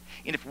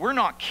 And if we're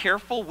not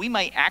careful, we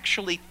might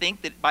actually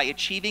think that by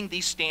achieving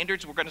these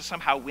standards, we're going to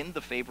somehow win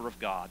the favor of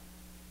God.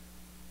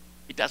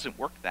 It doesn't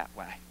work that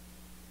way.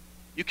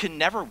 You can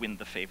never win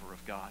the favor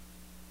of God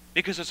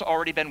because it's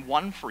already been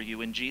won for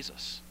you in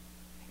Jesus.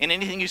 And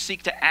anything you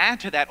seek to add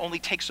to that only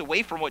takes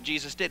away from what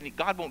Jesus did, and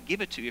God won't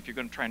give it to you if you're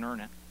going to try and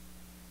earn it.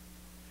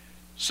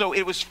 So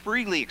it was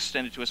freely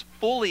extended to us,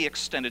 fully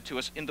extended to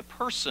us in the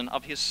person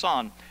of his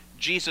Son,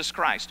 Jesus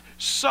Christ.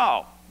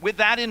 So, with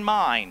that in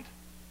mind,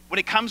 when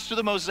it comes to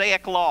the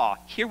Mosaic Law,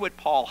 hear what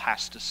Paul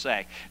has to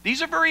say.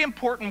 These are very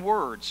important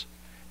words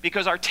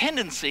because our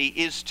tendency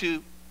is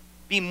to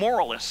be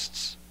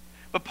moralists.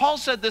 But Paul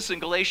said this in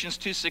Galatians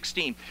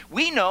 2:16.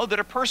 We know that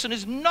a person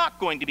is not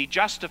going to be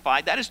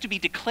justified, that is to be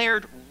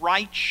declared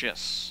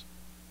righteous,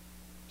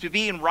 to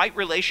be in right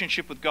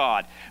relationship with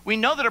God. We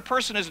know that a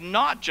person is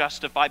not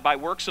justified by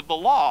works of the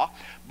law,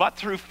 but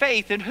through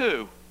faith in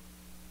who?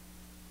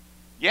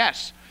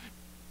 Yes,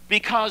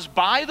 because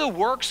by the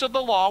works of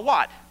the law,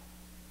 what?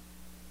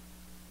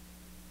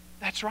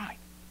 That's right.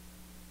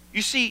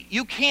 You see,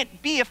 you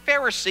can't be a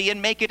Pharisee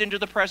and make it into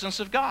the presence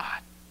of God.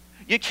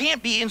 You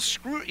can't be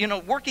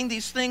working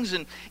these things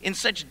in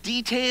such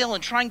detail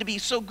and trying to be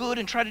so good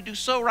and try to do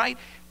so right.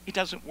 It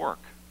doesn't work.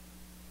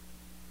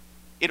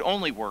 It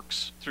only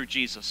works through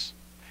Jesus.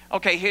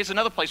 Okay, here's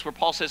another place where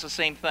Paul says the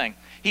same thing.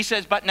 He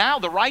says, but now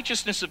the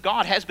righteousness of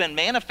God has been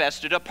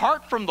manifested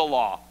apart from the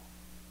law.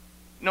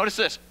 Notice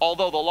this,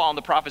 although the law and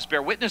the prophets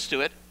bear witness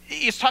to it,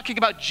 he's talking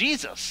about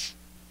Jesus.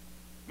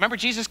 Remember,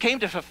 Jesus came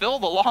to fulfill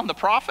the law and the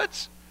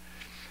prophets?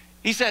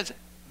 He says,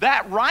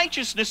 that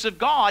righteousness of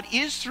God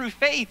is through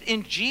faith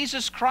in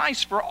Jesus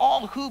Christ for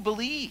all who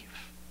believe.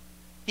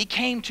 He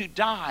came to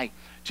die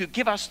to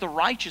give us the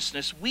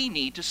righteousness we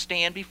need to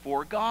stand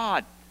before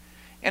God.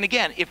 And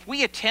again, if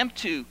we attempt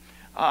to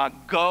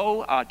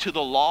go to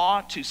the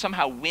law to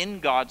somehow win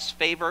God's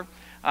favor,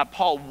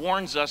 Paul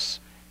warns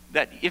us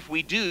that if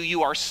we do,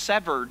 you are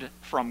severed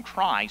from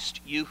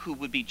Christ, you who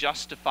would be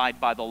justified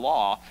by the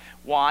law.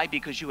 Why?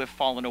 Because you have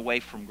fallen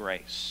away from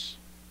grace.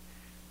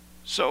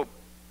 So,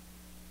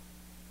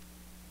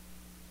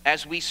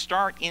 as we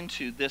start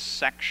into this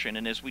section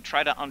and as we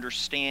try to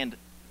understand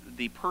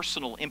the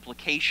personal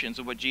implications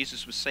of what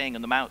Jesus was saying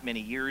on the Mount many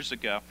years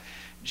ago,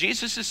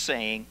 Jesus is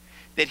saying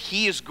that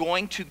he is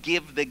going to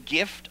give the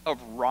gift of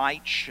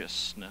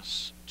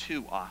righteousness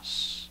to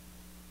us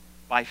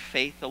by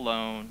faith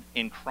alone,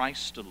 in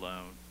Christ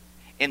alone.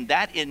 And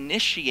that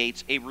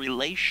initiates a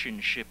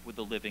relationship with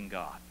the living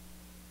God.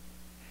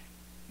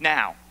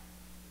 Now,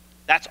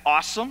 that's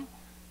awesome.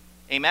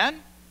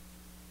 Amen?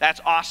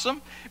 That's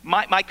awesome.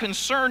 My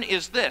concern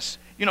is this.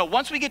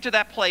 Once we get to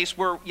that place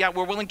where,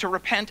 we're willing to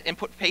repent and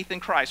put faith in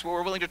Christ, where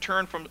we're willing to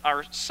turn from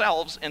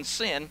ourselves and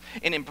sin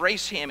and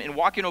embrace him and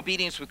walk in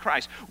obedience with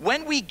Christ,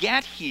 when we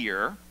get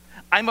here,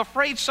 I'm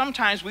afraid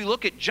sometimes we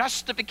look at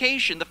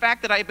justification, the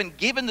fact that I have been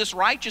given this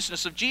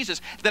righteousness of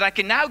Jesus, that I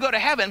can now go to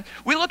heaven.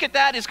 We look at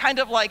that as kind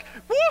of like,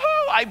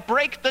 woohoo, I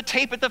break the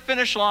tape at the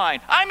finish line.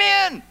 I'm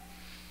in.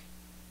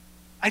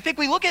 I think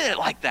we look at it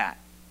like that.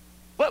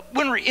 But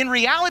when in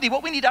reality,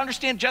 what we need to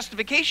understand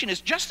justification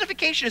is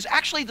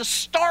actually the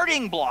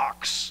starting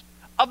blocks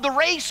of the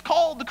race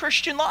called the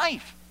Christian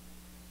life.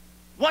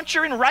 Once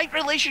you're in right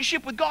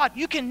relationship with God,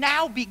 you can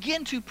now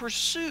begin to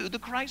pursue the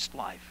Christ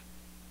life.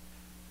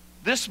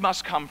 This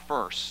must come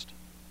first,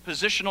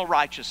 positional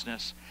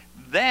righteousness.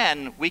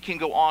 Then we can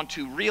go on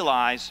to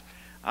realize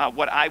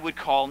what I would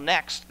call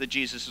next that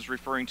Jesus is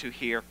referring to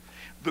here,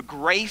 the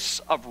grace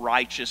of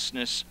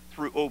righteousness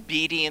through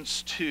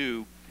obedience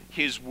to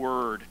his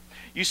word.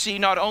 You see,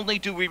 not only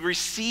do we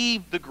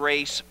receive the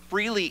grace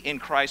freely in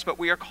Christ, but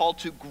we are called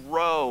to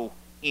grow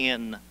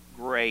in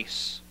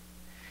grace.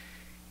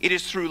 It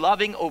is through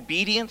loving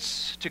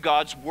obedience to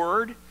God's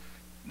word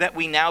that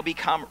we now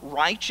become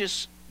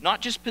righteous,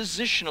 not just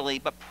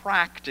positionally, but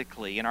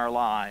practically in our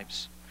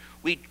lives.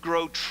 We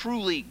grow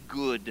truly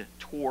good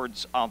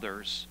towards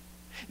others.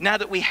 Now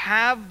that we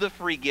have the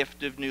free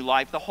gift of new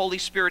life, the Holy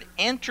Spirit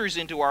enters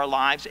into our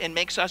lives and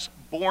makes us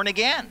born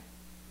again.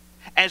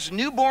 As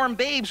newborn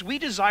babes, we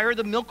desire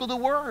the milk of the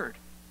word.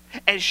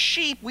 As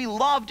sheep, we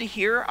love to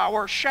hear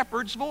our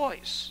shepherd's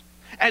voice.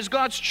 As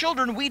God's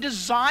children, we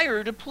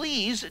desire to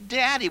please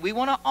Daddy. We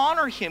want to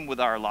honor him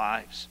with our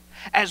lives.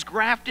 As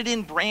grafted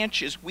in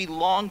branches, we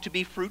long to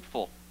be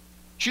fruitful.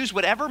 Choose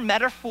whatever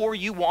metaphor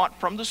you want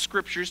from the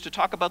scriptures to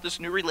talk about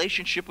this new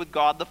relationship with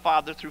God the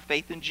Father through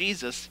faith in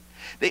Jesus.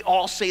 They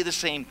all say the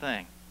same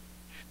thing.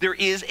 There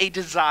is a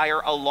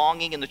desire, a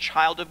longing in the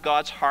child of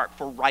God's heart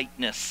for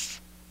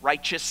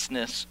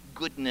righteousness,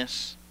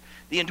 goodness.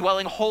 The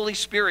indwelling Holy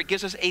Spirit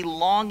gives us a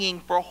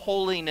longing for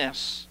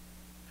holiness.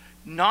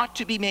 not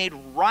to be made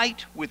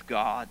right with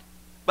God,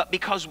 but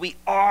because we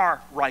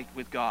are right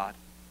with God.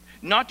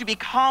 Not to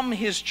become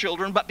his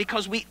children, but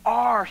because we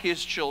are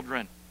his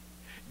children.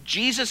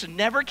 Jesus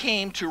never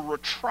came to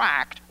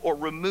retract or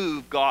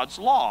remove God's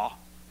law,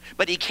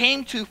 but he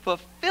came to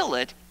fulfill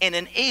it and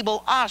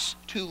enable us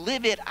to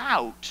live it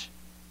out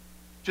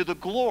to the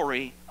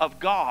glory of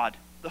God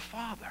the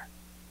Father.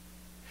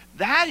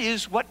 That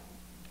is what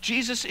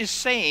Jesus is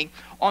saying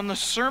on the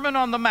Sermon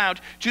on the Mount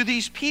to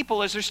these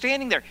people as they're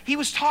standing there. He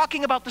was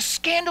talking about the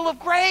scandal of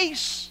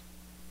grace.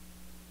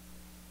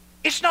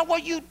 It's not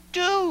what you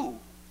do.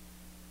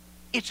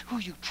 It's who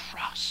you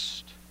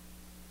trust.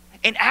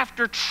 And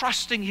after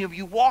trusting him,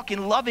 you walk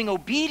in loving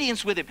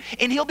obedience with him,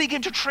 and he'll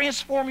begin to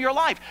transform your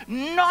life,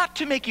 not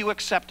to make you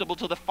acceptable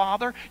to the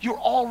Father. You're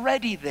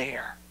already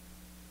there.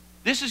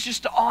 This is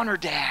just to honor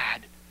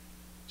Dad,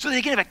 so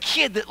they can have a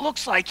kid that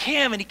looks like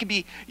him, and he can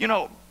be,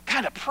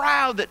 kind of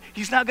proud that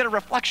he's now got a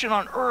reflection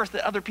on earth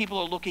that other people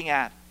are looking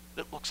at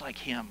that looks like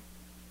him.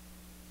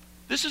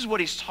 This is what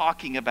he's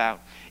talking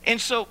about. And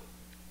so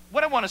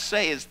what I want to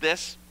say is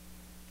this.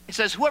 It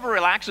says, whoever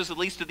relaxes the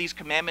least of these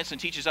commandments and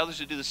teaches others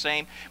to do the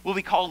same will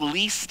be called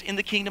least in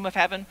the kingdom of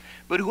heaven.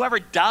 But whoever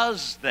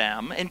does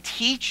them and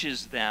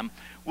teaches them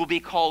will be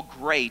called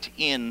great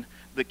in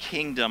the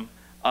kingdom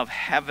of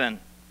heaven.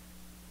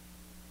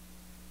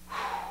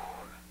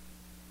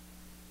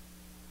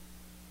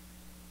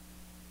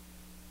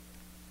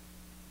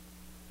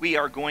 We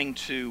are going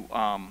to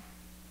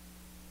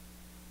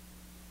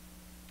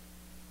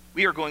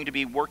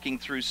be working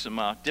through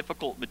some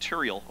difficult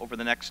material over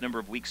the next number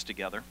of weeks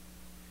together.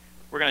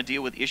 We're going to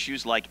deal with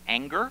issues like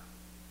anger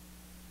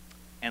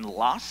and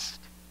lust.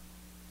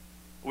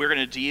 We're going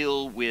to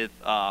deal with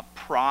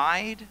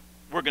pride.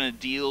 We're going to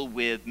deal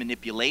with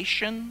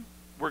manipulation.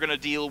 We're going to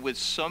deal with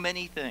so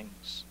many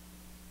things.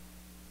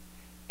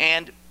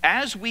 And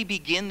as we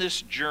begin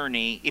this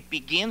journey, it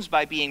begins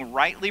by being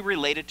rightly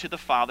related to the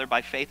Father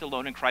by faith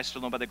alone in Christ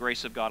alone, by the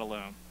grace of God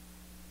alone.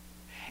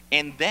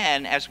 And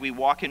then, as we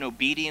walk in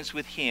obedience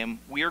with him,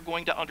 we are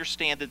going to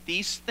understand that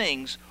these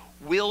things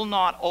will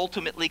not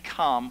ultimately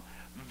come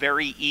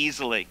very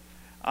easily.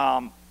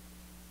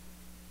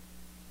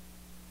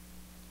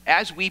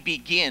 As we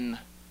begin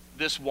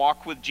this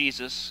walk with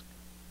Jesus,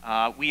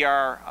 we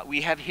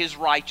have his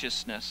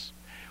righteousness.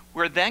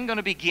 We're then going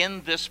to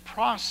begin this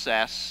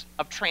process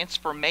of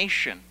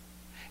transformation.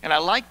 And I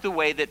like the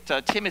way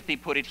that Timothy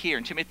put it here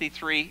in Timothy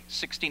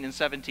 3:16 and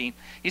 17.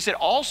 He said,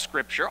 all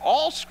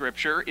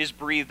scripture is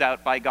breathed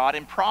out by God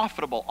and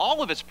profitable.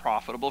 All of it's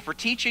profitable for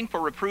teaching, for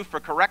reproof,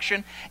 for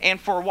correction, and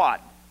for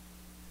what?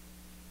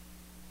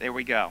 There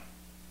we go.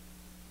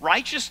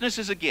 Righteousness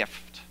is a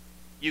gift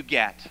you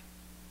get,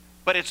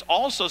 but it's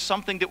also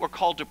something that we're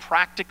called to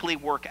practically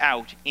work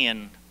out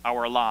in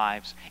our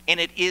lives. And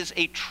it is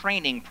a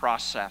training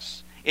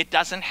process. It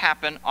doesn't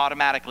happen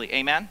automatically.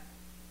 Amen?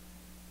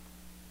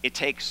 It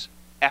takes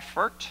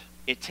effort.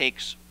 It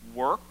takes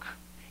work.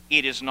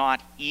 It is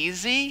not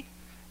easy,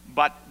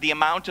 but the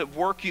amount of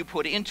work you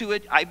put into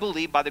it, I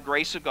believe by the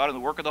grace of God and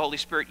the work of the Holy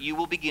Spirit, you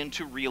will begin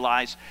to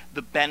realize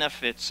the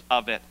benefits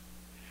of it.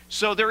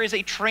 So there is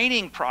a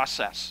training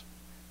process.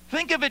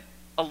 Think of it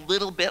a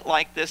little bit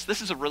like this.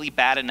 This is a really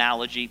bad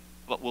analogy,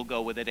 but we'll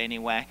go with it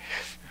anyway.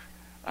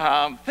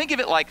 Think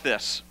of it like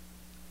this.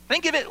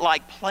 Think of it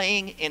like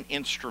playing an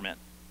instrument.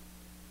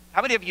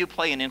 How many of you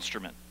play an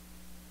instrument?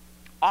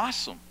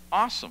 Awesome,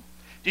 awesome.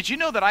 Did you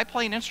know that I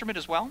play an instrument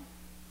as well?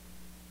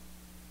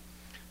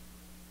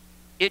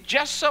 It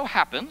just so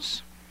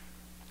happens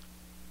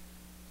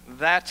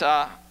that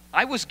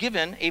I was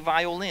given a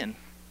violin.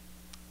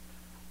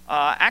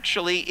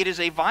 Actually, it is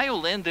a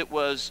violin that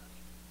was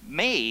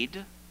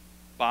made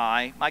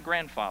by my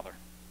grandfather.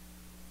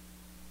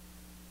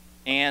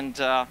 And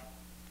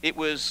it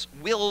was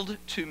willed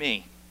to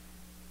me.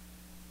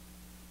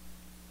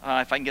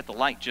 If I can get the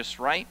light just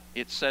right,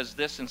 it says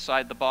this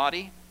inside the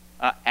body.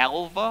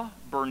 Alva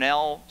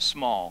Burnell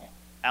Small.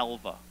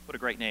 Alva. What a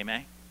great name,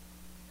 eh?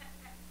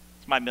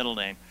 It's my middle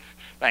name.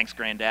 Thanks,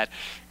 Granddad.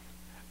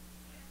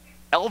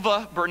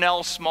 Alva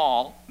Burnell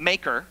Small,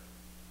 maker,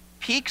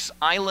 Peaks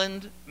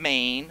Island,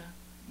 Maine,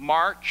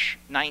 March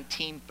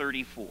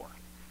 1934.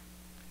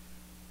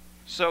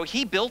 So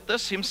he built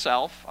this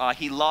himself.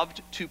 He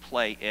loved to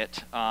play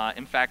it.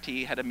 In fact,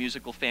 he had a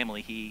musical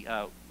family.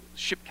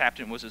 Ship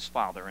captain was his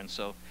father, and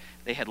so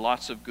they had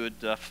lots of good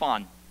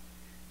fun.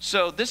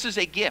 So this is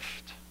a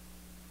gift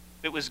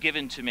that was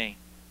given to me.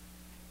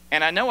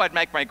 And I know I'd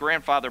make my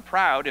grandfather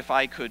proud if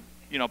I could,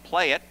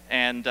 play it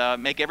and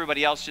make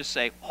everybody else just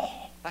say,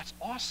 oh, that's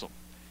awesome.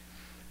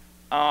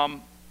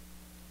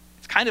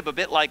 It's kind of a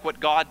bit like what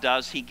God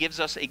does. He gives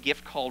us a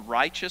gift called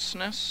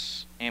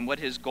righteousness, and what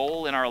his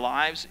goal in our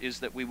lives is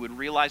that we would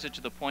realize it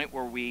to the point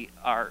where we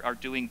are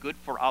doing good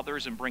for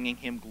others and bringing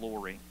him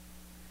glory.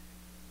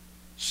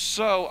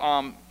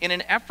 So in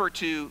an effort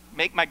to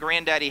make my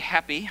granddaddy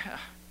happy,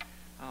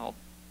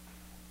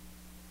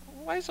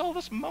 why is all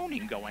this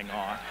moaning going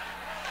on?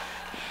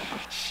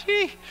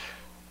 Gee.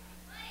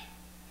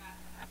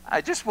 I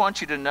just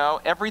want you to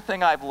know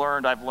everything I've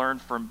learned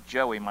from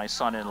Joey, my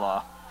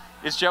son-in-law.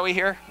 Is Joey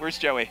here? Where's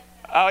Joey?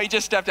 Oh, he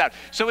just stepped out.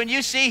 So when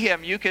you see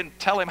him, you can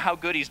tell him how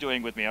good he's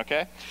doing with me,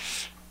 okay?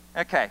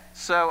 Okay,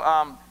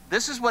 so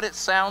this is what it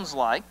sounds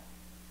like.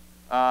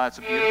 It's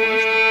a beautiful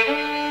instrument.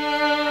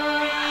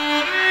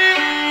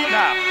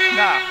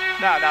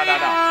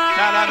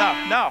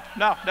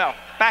 No.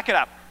 Back it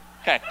up.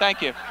 Okay,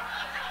 thank you.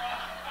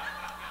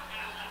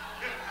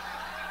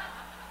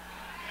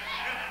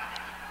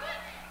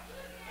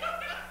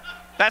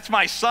 That's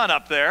my son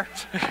up there.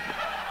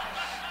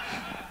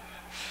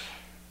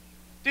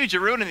 Dude,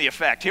 you're ruining the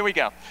effect. Here we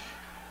go.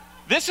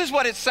 This is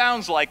what it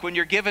sounds like when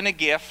you're given a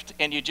gift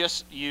and you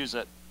just use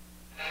it.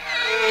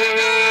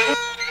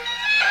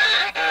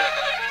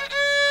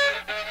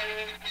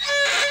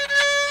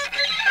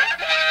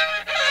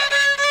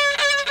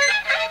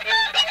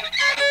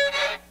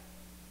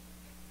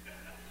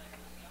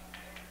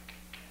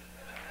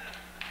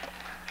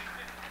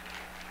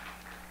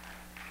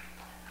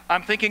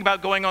 I'm thinking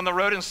about going on the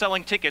road and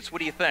selling tickets. What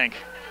do you think?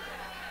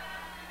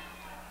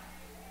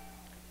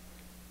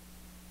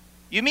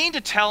 You mean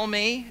to tell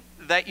me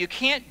that you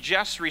can't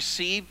just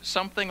receive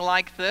something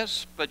like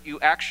this, but you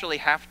actually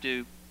have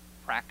to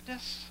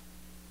practice?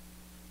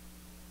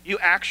 You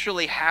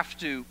actually have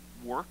to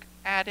work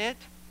at it?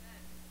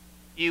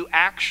 You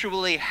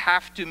actually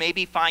have to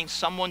maybe find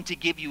someone to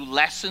give you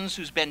lessons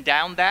who's been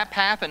down that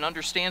path and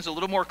understands a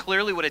little more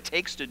clearly what it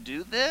takes to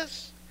do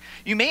this?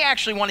 You may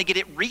actually want to get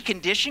it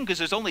reconditioned because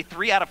there's only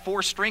 3 out of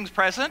 4 strings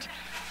present.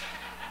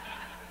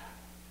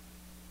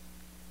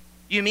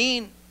 You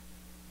mean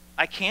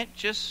I can't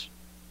just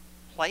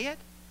play it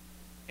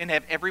and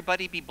have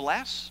everybody be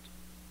blessed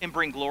and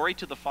bring glory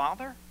to the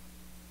Father?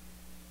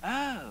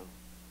 Oh.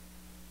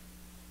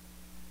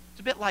 It's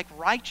a bit like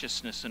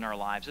righteousness in our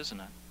lives, isn't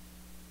it?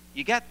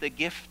 You get the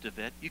gift of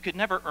it. You could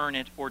never earn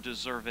it or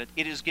deserve it.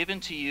 It is given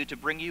to you to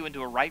bring you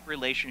into a right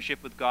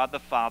relationship with God the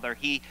Father.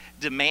 He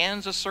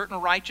demands a certain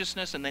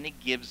righteousness and then he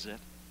gives it.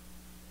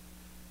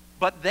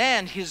 But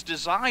then his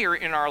desire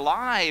in our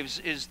lives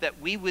is that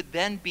we would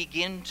then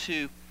begin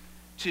to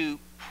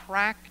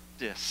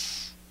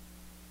practice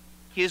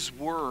his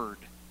word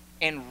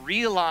and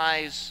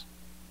realize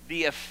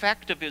the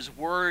effect of his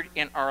word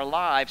in our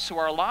lives, so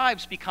our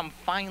lives become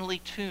finely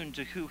tuned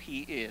to who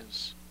he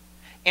is.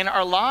 And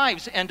our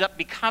lives end up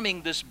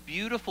becoming this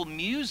beautiful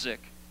music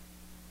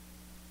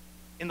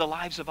in the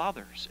lives of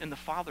others, and the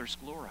Father's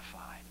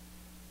glorified.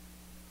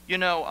 You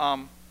know,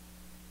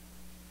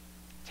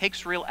 it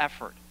takes real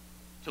effort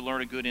to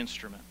learn a good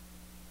instrument.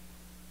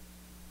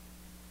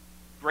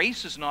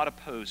 Grace is not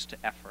opposed to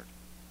effort.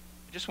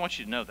 I just want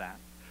you to know that.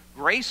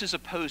 Grace is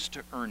opposed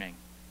to earning,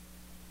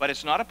 but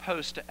it's not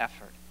opposed to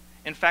effort.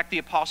 In fact, the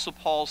Apostle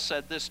Paul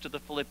said this to the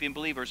Philippian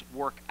believers: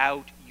 work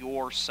out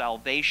your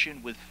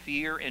salvation with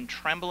fear and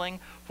trembling,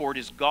 for it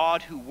is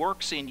God who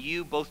works in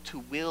you both to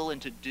will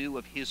and to do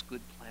of his good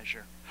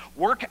pleasure.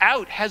 Work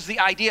out has the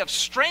idea of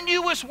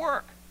strenuous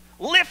work,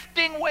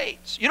 lifting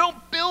weights. You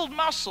don't build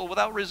muscle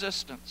without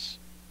resistance.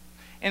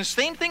 And the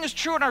same thing is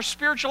true in our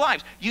spiritual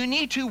lives. You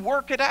need to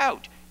work it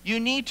out. You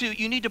need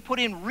to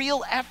put in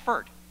real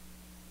effort.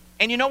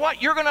 And you know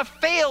what? You're going to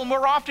fail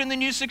more often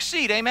than you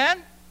succeed.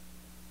 Amen?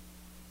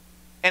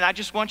 And I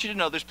just want you to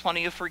know there's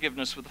plenty of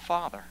forgiveness with the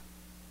Father.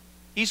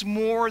 He's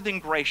more than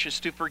gracious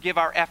to forgive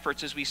our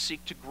efforts as we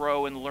seek to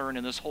grow and learn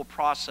in this whole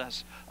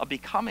process of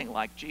becoming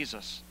like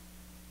Jesus.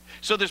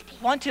 So there's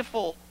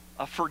plentiful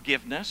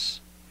forgiveness.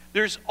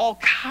 There's all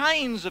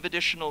kinds of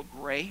additional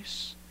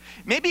grace.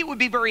 Maybe it would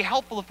be very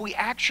helpful if we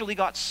actually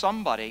got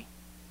somebody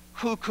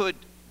who could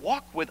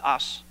walk with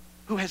us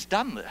who has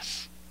done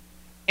this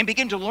and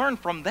begin to learn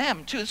from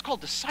them too. It's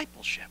called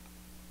discipleship.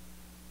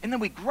 And then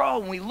we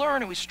grow and we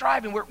learn and we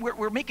strive and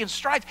we're making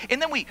strides.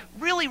 And then we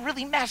really,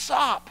 really mess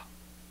up.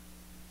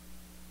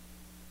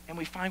 And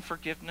we find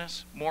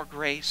forgiveness, more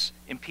grace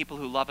in people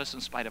who love us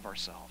in spite of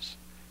ourselves.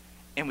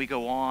 And we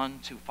go on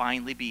to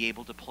finally be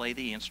able to play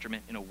the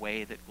instrument in a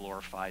way that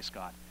glorifies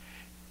God.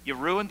 You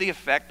ruined the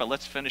effect, but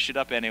let's finish it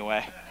up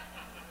anyway.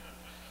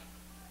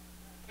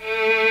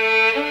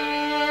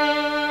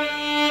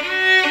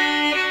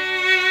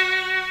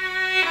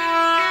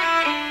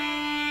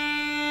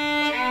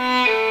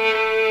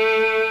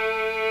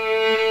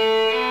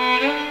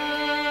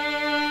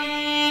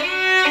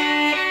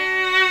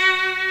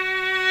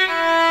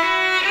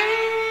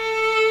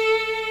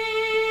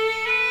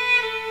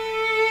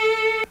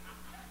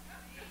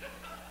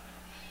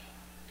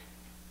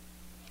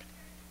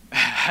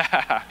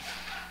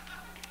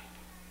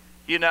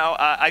 You know,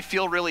 I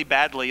feel really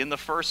badly. In the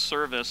first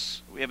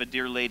service, we have a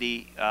dear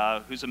lady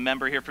who's a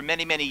member here for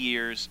many, many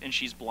years, and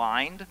she's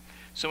blind.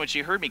 So when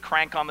she heard me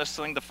crank on this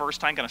thing the first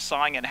time, kind of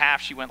sawing it in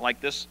half, she went like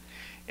this.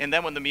 And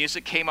then when the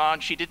music came on,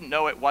 she didn't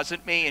know it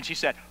wasn't me, and she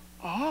said,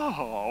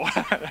 "Oh."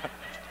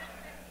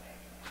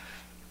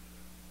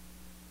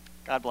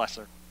 God bless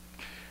her.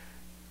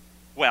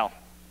 Well,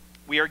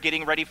 we are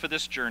getting ready for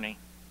this journey.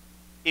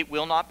 It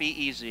will not be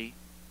easy.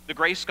 The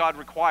grace God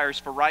requires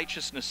for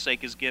righteousness'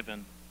 sake is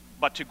given.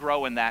 But to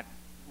grow in that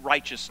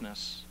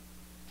righteousness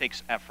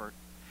takes effort.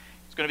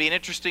 It's going to be an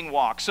interesting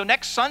walk. So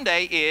next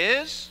Sunday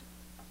is...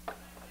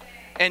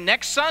 And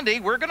next Sunday,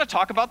 we're going to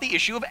talk about the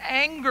issue of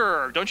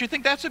anger. Don't you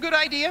think that's a good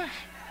idea?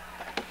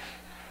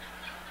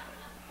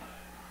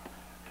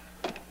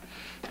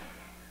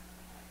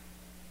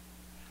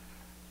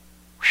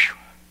 Whew.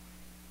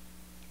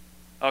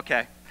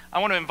 Okay. I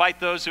want to invite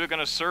those who are going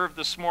to serve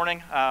this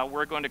morning.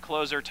 We're going to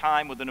close our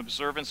time with an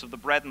observance of the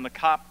bread and the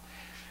cup.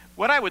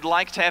 What I would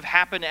like to have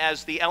happen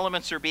as the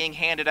elements are being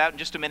handed out, in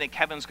just a minute,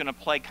 Kevin's going to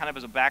play kind of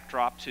as a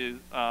backdrop to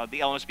the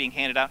elements being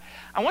handed out.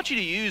 I want you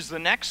to use the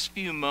next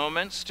few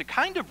moments to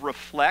kind of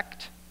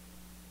reflect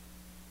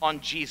on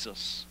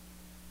Jesus.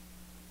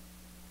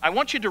 I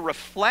want you to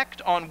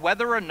reflect on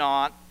whether or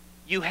not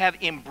you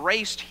have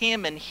embraced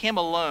him and him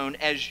alone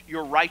as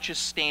your righteous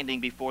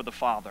standing before the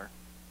Father,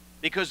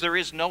 because there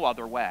is no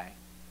other way.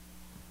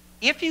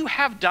 If you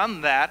have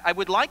done that, I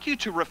would like you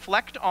to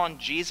reflect on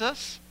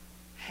Jesus.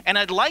 And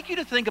I'd like you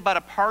to think about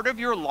a part of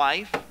your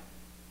life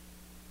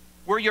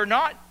where you're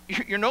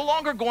no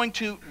longer going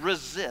to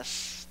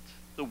resist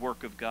the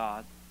work of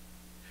God,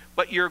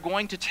 but you're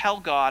going to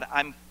tell God,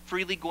 I'm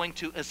freely going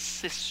to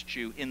assist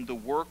you in the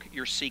work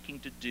you're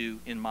seeking to do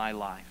in my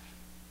life.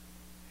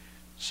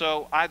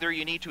 So either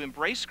you need to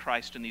embrace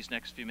Christ in these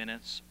next few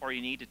minutes, or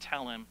you need to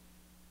tell him,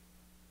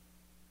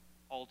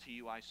 all to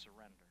you I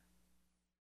surrender.